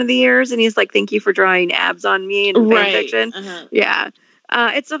Award one of the years, and he's like, "Thank you for drawing abs on me in fan fiction." Uh-huh. Yeah,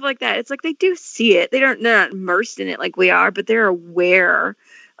 it's stuff like that. It's like they do see it. They're not immersed in it like we are, but they're aware.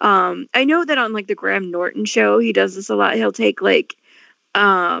 I know that on like the Graham Norton show, he does this a lot. He'll take like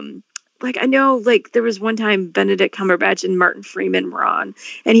I know like there was one time Benedict Cumberbatch and Martin Freeman were on,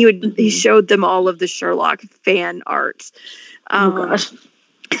 and he showed them all of the Sherlock fan art. Oh gosh.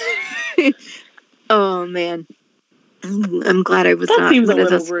 Oh man, I'm glad I was that not. Seems a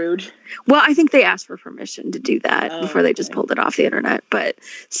little rude. Well, I think they asked for permission to do that before they just pulled it off the internet. But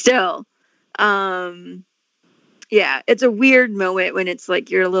still, yeah, it's a weird moment when it's like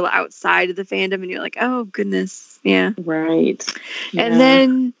you're a little outside of the fandom and you're like, oh goodness, yeah, right. Yeah. And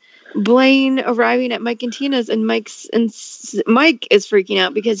then Blaine arriving at Mike and Tina's, and Mike is freaking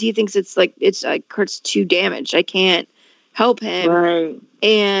out because he thinks it's like Kurt's too damaged. I can't help him. Right.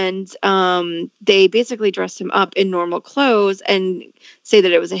 And they basically dress him up in normal clothes and say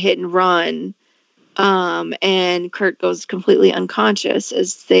that it was a hit and run. And Kurt goes completely unconscious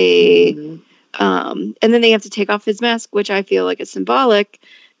as they, and then they have to take off his mask, which I feel like is symbolic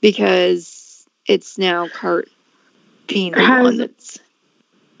because it's now Kurt being the one that's.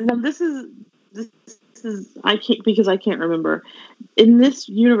 Now this is I can't remember. In this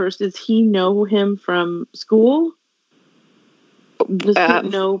universe, does he know him from school? Does he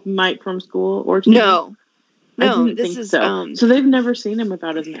know Mike from school or no? This is so. So they've never seen him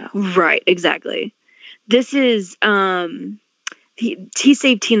without his mask, right? Exactly. This is he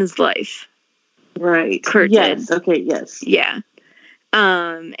saved Tina's life, right? Kurt yes. did. Okay. Yes. Yeah.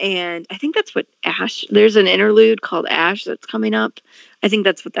 And I think that's what Ash. There's an interlude called Ash that's coming up. I think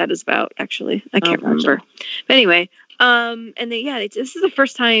that's what that is about. Actually, I can't remember. But anyway, and then this is the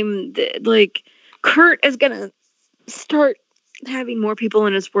first time that like Kurt is gonna start having more people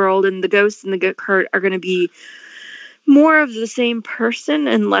in his world, and the ghosts and the Kurt are going to be more of the same person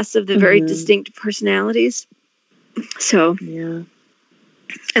and less of the very distinct personalities. So, yeah.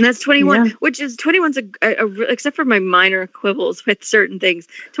 And that's 21, which is 21's except for my minor quibbles with certain things.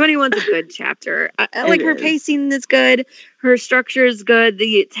 21's a good chapter. I like her pacing is good. Her structure is good.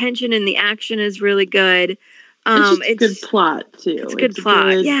 The tension and the action is really good. It's good plot too. It's a good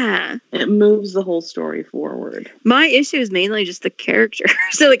plot. Yeah. It moves the whole story forward. My issue is mainly just the character.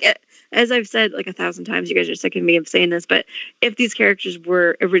 So like, as I've said like 1,000 times, you guys are sick of me of saying this, but if these characters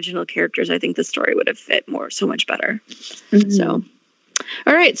were original characters, I think the story would have fit so much better. So,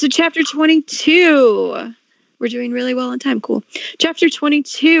 all right. So chapter 22, we're doing really well on time. Cool. Chapter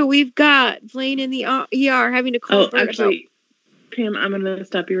 22, we've got Blaine in the ER having to call. Oh, actually, Pam, I'm going to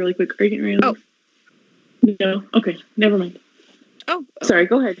stop you really quick. Are you getting ready to leave? No. Okay. Never mind. Oh. Sorry.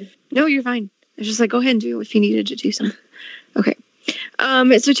 Go ahead. No, you're fine. I was just like, go ahead and do it if you needed to do something. Okay.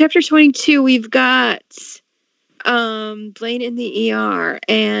 So chapter 22, we've got Blaine in the ER,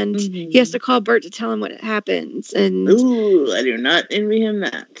 and he has to call Bert to tell him what happens. And ooh, I do not envy him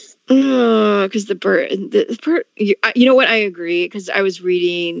that. Because the Bert, you know what? I agree because I was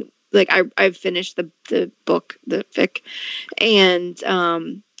reading, like I've finished the book, the fic, and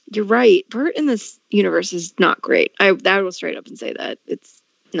you're right. Bert in this universe is not great. I will straight up and say that it's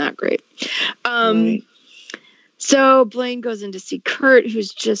not great. Right. So Blaine goes in to see Kurt,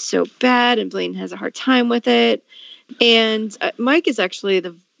 who's just so bad, and Blaine has a hard time with it. And Mike is actually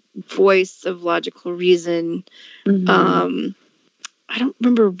the voice of logical reason. I don't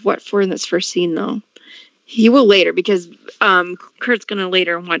remember what for in this first scene though. He will later because Kurt's gonna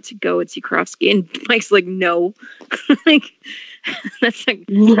later want to go and see Karofsky, and Mike's like, no. Like that's like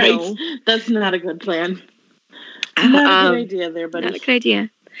right. No. That's not a good plan. Not a good idea there, buddy. Not a good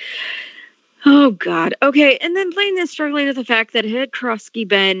idea. Oh God. Okay, and then Blaine is struggling with the fact that had Krosky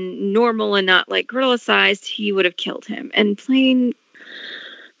been normal and not like gorilla sized, he would have killed him. And Blaine,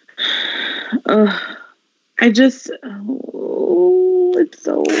 It's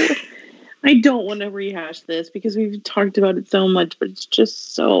so. I don't want to rehash this because we've talked about it so much, but it's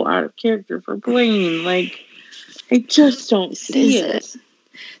just so out of character for Blaine. Like, I just don't see it.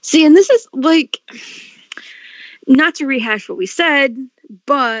 See, and this is like, not to rehash what we said,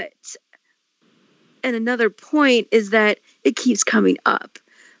 but and another point is that it keeps coming up.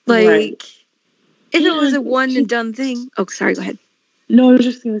 Like, Right. if it was a And one and done thing. Oh, sorry, go ahead. No, I was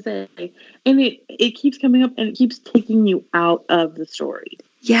just going to say, and it keeps coming up and it keeps taking you out of the story.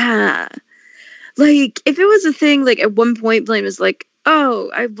 Yeah. Like, if it was a thing, like, at one point, Blaine was like, oh,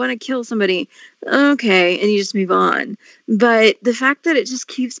 I want to kill somebody. Okay. And you just move on. But the fact that it just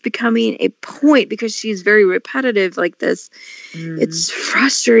keeps becoming a point because she's very repetitive like this, it's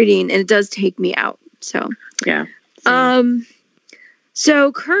frustrating and it does take me out. So, Yeah.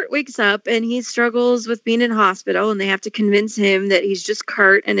 So Kurt wakes up and he struggles with being in hospital and they have to convince him that he's just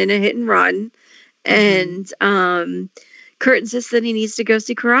Kurt and in a hit and run. And Kurt insists that he needs to go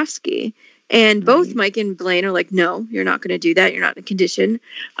see Karofsky. And both Mike and Blaine are like, no, you're not going to do that. You're not in a condition.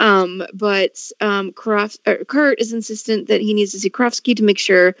 But Kurt is insistent that he needs to see Karofsky to make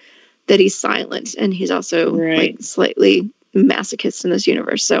sure that he's silent. And he's also like slightly masochist in this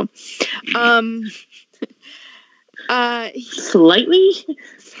universe. So, slightly.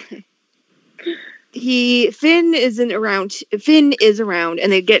 Finn is around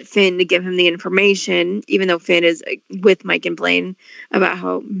and they get Finn to give him the information, even though Finn is with Mike and Blaine about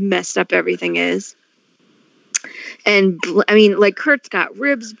how messed up everything is. And I mean, like, Kurt's got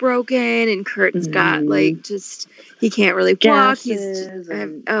ribs broken and Kurt's got like just he can't really walk. He's it's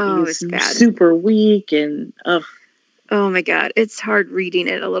bad. Super weak and oh my God, it's hard reading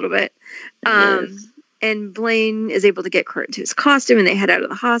it a little bit. And Blaine is able to get Kurt into his costume and they head out of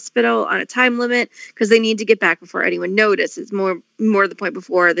the hospital on a time limit because they need to get back before anyone notices. More the point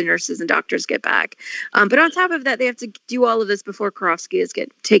before the nurses and doctors get back. But on top of that, they have to do all of this before Karofsky is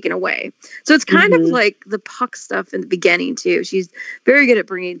get taken away. So it's kind of like the Puck stuff in the beginning too. She's very good at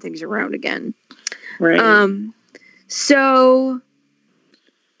bringing things around again. Right. So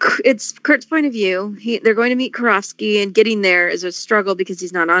it's Kurt's point of view. They're going to meet Karofsky and getting there is a struggle because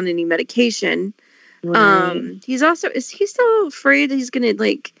he's not on any medication. Is he still afraid that he's gonna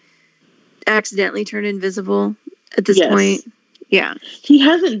like accidentally turn invisible at this point? Yeah, he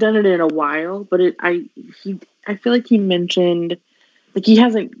hasn't done it in a while, but I feel like he mentioned like he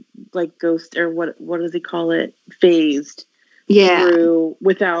hasn't like ghost or what does he call it, phased through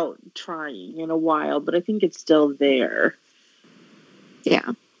without trying in a while, but I think it's still there.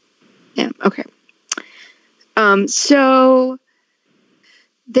 Okay. So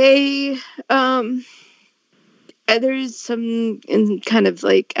they there's some in kind of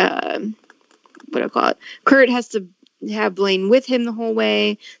like what do I call it? Kurt has to have Blaine with him the whole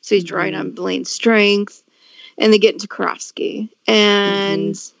way, so he's drawing on Blaine's strength, and they get into Karofsky,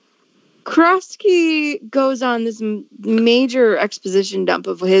 and Karofsky goes on this major exposition dump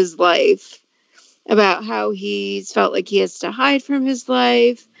of his life about how he's felt like he has to hide from his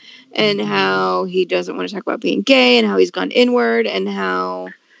life, and how he doesn't want to talk about being gay, and how he's gone inward, and how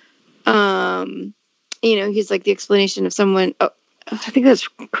he's like the explanation of someone. Oh, I think that's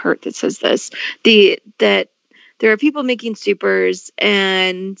Kurt that says this. That there are people making supers,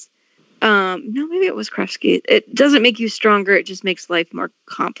 and no, maybe it was Karofsky. It doesn't make you stronger; it just makes life more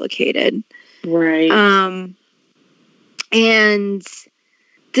complicated. Right. And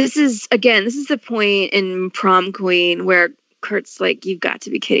this is the point in Prom Queen where Kurt's like, "You've got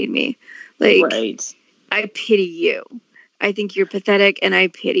to be kidding me!" Like, I pity you. I think you're pathetic, and I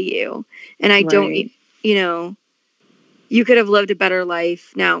pity you. And I don't, you could have lived a better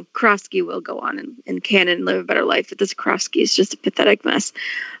life. Now, Karofsky will go on and can and live a better life, but this Karofsky is just a pathetic mess.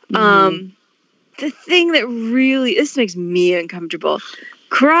 The thing that really, this makes me uncomfortable,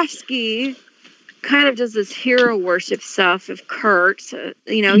 Karofsky kind of does this hero worship stuff of Kurt.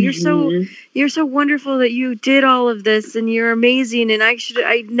 You're so wonderful that you did all of this, and you're amazing, and I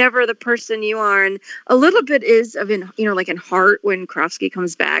never the person you are. And a little bit is of like in Heart when Karofsky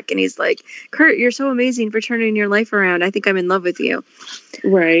comes back and he's like, Kurt, you're so amazing for turning your life around. I think I'm in love with you.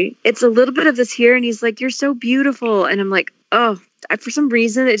 Right. It's a little bit of this here, and he's like, you're so beautiful, and I'm like, for some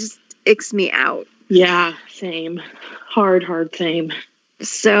reason it just icks me out. Yeah, same. Hard same.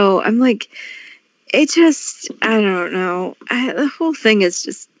 So I'm like, it just, I don't know. The whole thing is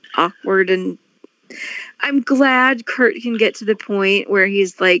just awkward, and I'm glad Kurt can get to the point where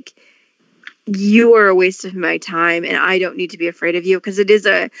he's like, you are a waste of my time and I don't need to be afraid of you, because it is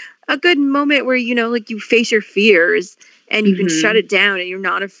a good moment where, you know, like you face your fears and you can shut it down and you're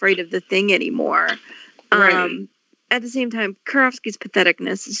not afraid of the thing anymore. Right. At the same time, Karofsky's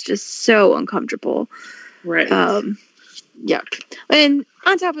patheticness is just so uncomfortable. Right. Yeah. And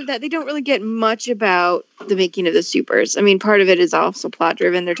on top of that, they don't really get much about the making of the supers. I mean, part of it is also plot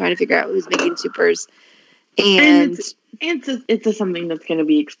driven. They're trying to figure out who's making supers. And it's something that's going to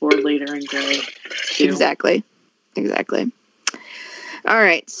be explored later in Grey. Exactly. All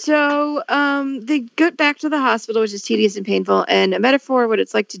right. So they get back to the hospital, which is tedious and painful, and a metaphor what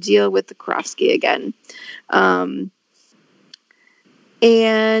it's like to deal with the Karofsky again.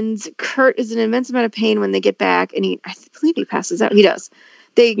 And Kurt is in an immense amount of pain when they get back, and I believe he passes out. He does.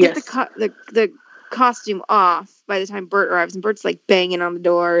 They get the costume off by the time Bert arrives, and Bert's like banging on the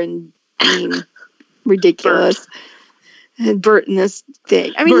door and being ridiculous. And Bert in this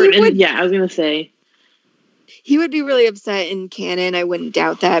thing. I mean, I was gonna say he would be really upset in canon. I wouldn't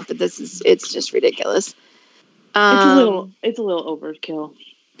doubt that, but it's just ridiculous. It's a little overkill.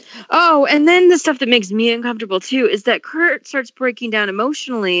 Oh, and then the stuff that makes me uncomfortable too is that Kurt starts breaking down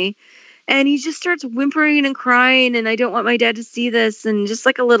emotionally, and he just starts whimpering and crying, and I don't want my dad to see this, and just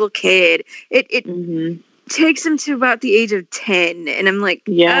like a little kid. It takes him to about the age of 10, and I'm like,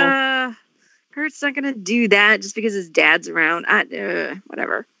 Kurt's not gonna do that just because his dad's around.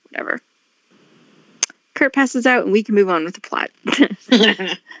 Whatever. Kurt passes out, and we can move on with the plot.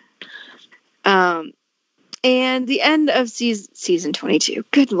 And the end of season 22.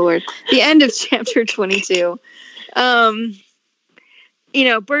 Good Lord. The end of chapter 22. You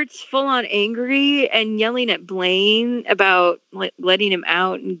know, Bert's full on angry and yelling at Blaine about letting him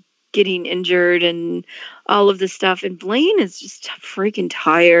out and getting injured and all of this stuff. And Blaine is just freaking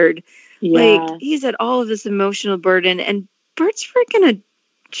tired. Yeah. Like, he's had all of this emotional burden, and Bert's freaking a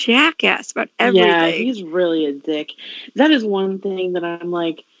jackass about everything. Yeah, he's really a dick. That is one thing that I'm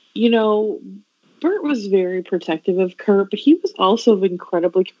like, you know, Bert was very protective of Kurt, but he was also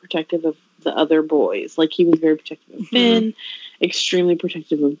incredibly protective of the other boys. Like, he was very protective of Finn, extremely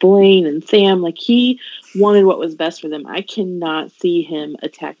protective of Blaine and Sam. Like, he wanted what was best for them. I cannot see him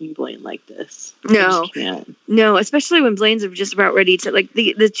attacking Blaine like this. No, especially when Blaine's just about ready to, like,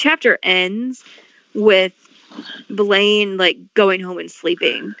 the chapter ends with Blaine like going home and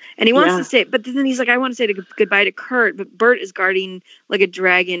sleeping, and he wants to say, but then he's like, I want to say goodbye to Kurt, but Bert is guarding like a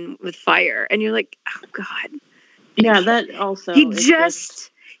dragon with fire, and you're like, oh god. Yeah, that also he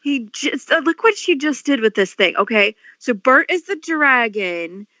just look what she just did with this thing. Okay, so Bert is the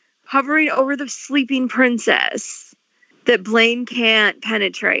dragon hovering over the sleeping princess that Blaine can't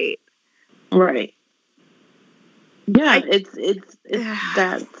penetrate. Right. Yeah, it's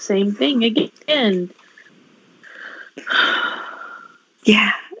that same thing again.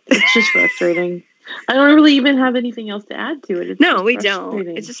 Yeah, it's just frustrating. I don't really even have anything else to add to it. No, we don't.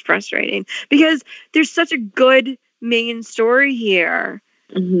 It's just frustrating because there's such a good main story here.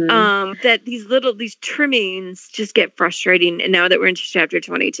 That these trimmings just get frustrating. And now that we're into chapter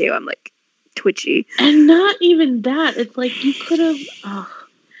 22, I'm like twitchy. And not even that. It's like you could have.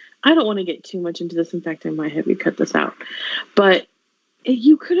 I don't want to get too much into this. In fact, I might have you cut this out. But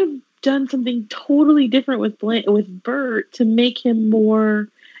you could have done something totally different with Bert to make him more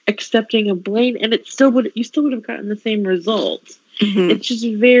accepting of Blaine, and you still would have gotten the same results. It's just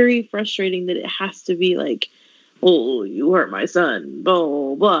very frustrating that it has to be like, oh, you hurt my son, blah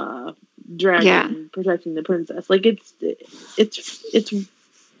blah, blah. Dragon protecting the princess. Like it's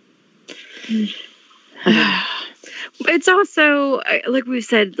it's also, like we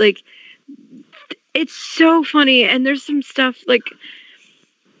said, like it's so funny, and there's some stuff like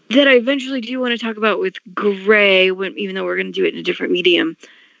that I eventually do want to talk about with Grey, even though we're going to do it in a different medium,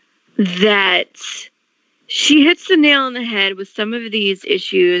 that she hits the nail on the head with some of these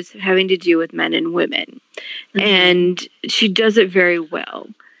issues having to do with men and women. And she does it very well.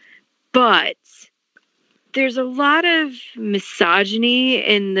 But there's a lot of misogyny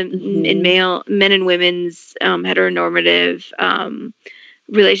in in men and women's heteronormative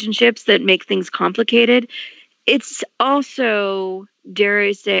relationships that make things complicated. It's also, dare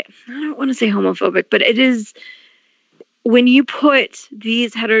I say, I don't want to say homophobic, but it is when you put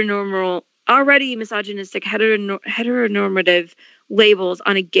these already misogynistic heteronormative labels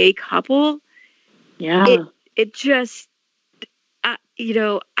on a gay couple. Yeah. It just, I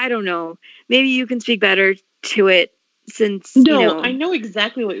don't know. Maybe you can speak better to it since, I know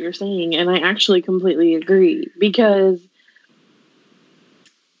exactly what you're saying, and I actually completely agree, because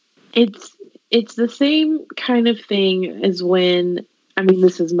it's the same kind of thing as when I mean,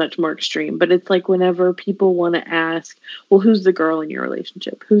 this is much more extreme, but it's like whenever people want to ask, well, who's the girl in your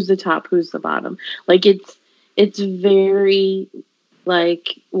relationship? Who's the top? Who's the bottom? Like, it's very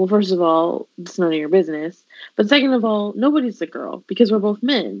like, well, first of all, it's none of your business. But second of all, nobody's the girl because we're both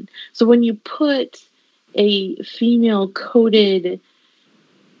men. So when you put a female coded,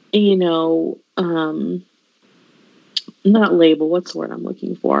 you know, not label, what's the word I'm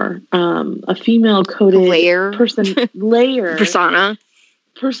looking for? A female coded Layer. layer. Persona.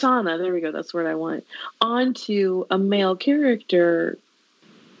 There we go. That's the word I want. Onto a male character,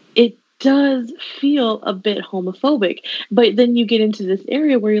 it does feel a bit homophobic. But then you get into this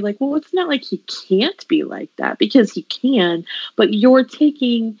area where you're like, well, it's not like he can't be like that, because he can, but you're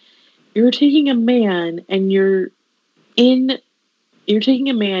taking a man and you're taking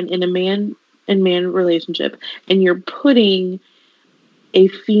a man in a man and man relationship and you're putting a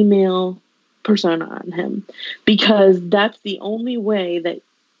female persona on him, because that's the only way that,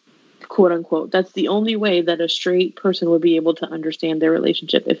 quote unquote, that's the only way that a straight person would be able to understand their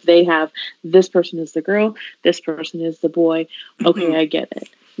relationship. If they have, this person is the girl, this person is the boy, okay, I get it.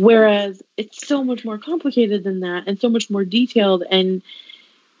 Whereas it's so much more complicated than that and so much more detailed, and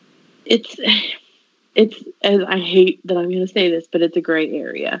it's as I hate that I'm going to say this, but it's a gray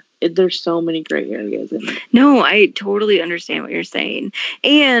area. There's so many gray areas in it. No, I totally understand what you're saying.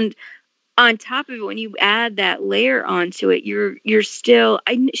 And on top of it, when you add that layer onto it, you're still,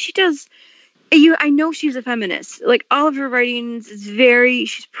 I know she's a feminist. Like, all of her writings is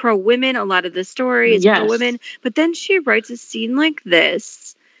she's pro women. A lot of the story is pro women, but then she writes a scene like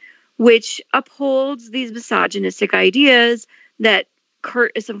this, which upholds these misogynistic ideas that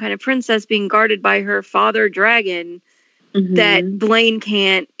Kurt is some kind of princess being guarded by her father dragon that Blaine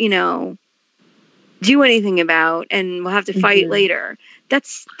can't, do anything about and will have to fight later.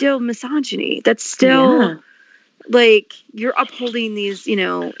 That's still misogyny. That's still like, you're upholding these,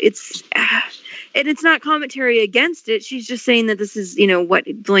 it's, and it's not commentary against it. She's just saying that this is, what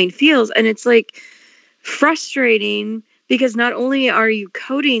Blaine feels. And it's like frustrating, because not only are you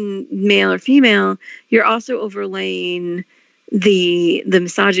coding male or female, you're also overlaying the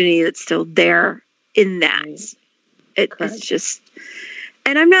misogyny that's still there in that. It's just,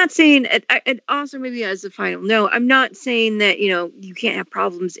 and I'm not saying, and also maybe as a final note, I'm not saying that, you can't have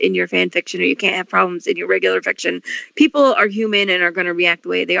problems in your fan fiction or you can't have problems in your regular fiction. People are human and are going to react the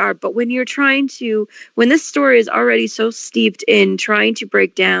way they are. But when this story is already so steeped in trying to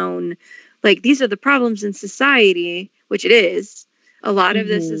break down, like, these are the problems in society, which it is, a lot of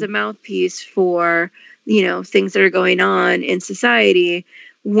this is a mouthpiece for, things that are going on in society.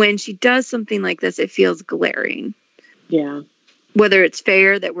 When she does something like this, it feels glaring. Yeah. Whether it's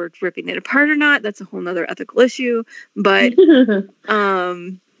fair that we're ripping it apart or not, that's a whole nother ethical issue. But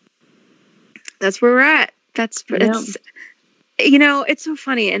that's where we're at. It's so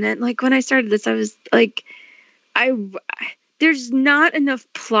funny. And then, like, when I started this, I was like, there's not enough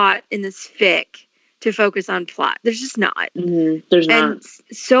plot in this fic to focus on plot. There's just not. There's not. And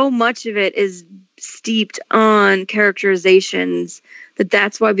so much of it is steeped on characterizations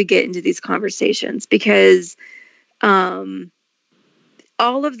that's why we get into these conversations, because all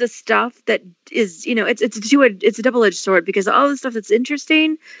of the stuff that is, it's a double-edged sword, because all the stuff that's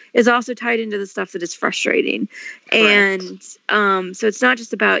interesting is also tied into the stuff that is frustrating. Correct. And so it's not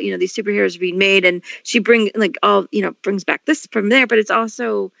just about, these superheroes being made, and she brings back this from there, but it's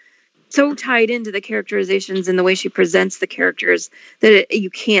also so tied into the characterizations and the way she presents the characters that you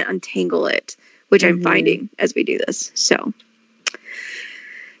can't untangle it, which I'm finding as we do this. So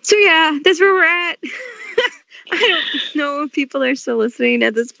yeah, that's where we're at. I don't know if people are still listening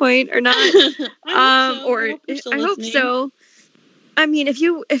at this point or not. I hope so. I mean, if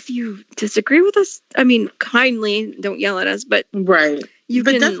you disagree with us, I mean, kindly don't yell at us, but you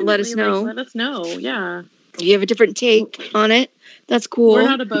can let us know. Let us know. Yeah. If you have a different take on it, that's cool. We're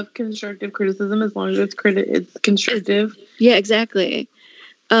not above constructive criticism as long as it's constructive. Yeah, exactly.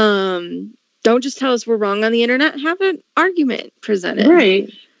 Don't just tell us we're wrong on the internet. Have an argument presented.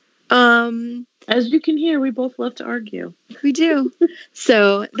 Right. As you can hear, we both love to argue. We do.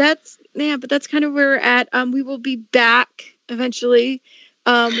 So but that's kind of where we're at. We will be back eventually.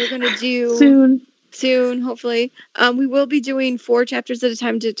 We're going to do soon, hopefully. We will be doing 4 chapters at a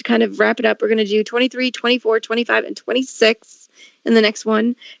time to kind of wrap it up. We're going to do 23, 24, 25, and 26 in the next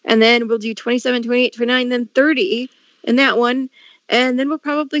one. And then we'll do 27, 28, 29, then 30 in that one. And then we'll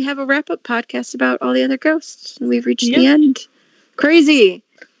probably have a wrap-up podcast about all the other ghosts. And we've reached the end. Crazy.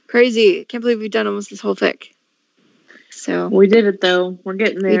 Can't believe we've done almost this whole fic. So we did it, though. We're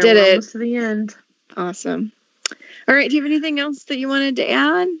getting there. We're almost to the end. Awesome. All right. Do you have anything else that you wanted to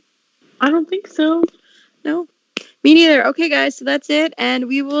add? I don't think so. No? Me neither. Okay, guys, so that's it, and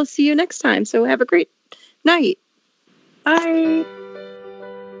we will see you next time. So have a great night. Bye.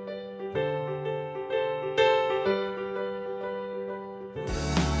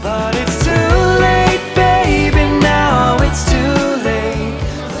 But it's too late, baby, now it's too late.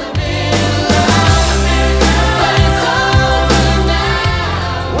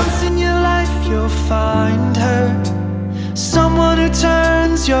 Once in your life you'll find her, someone who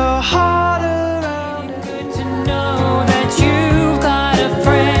turns your heart around. Good to know that you've got a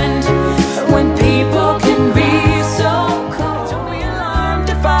friend when people can be so cold. Don't be alarmed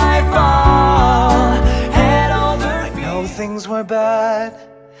if I fall head over. I know things were bad,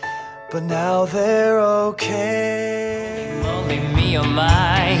 but now they're okay. Only me, oh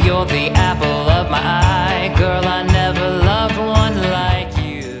my, you're the apple of my eye. Girl, I never loved one like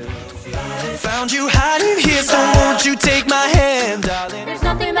you. Found you hiding here, so won't you take my hand, darling? There's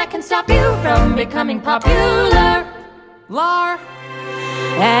nothing that can stop you from becoming popular. Lar.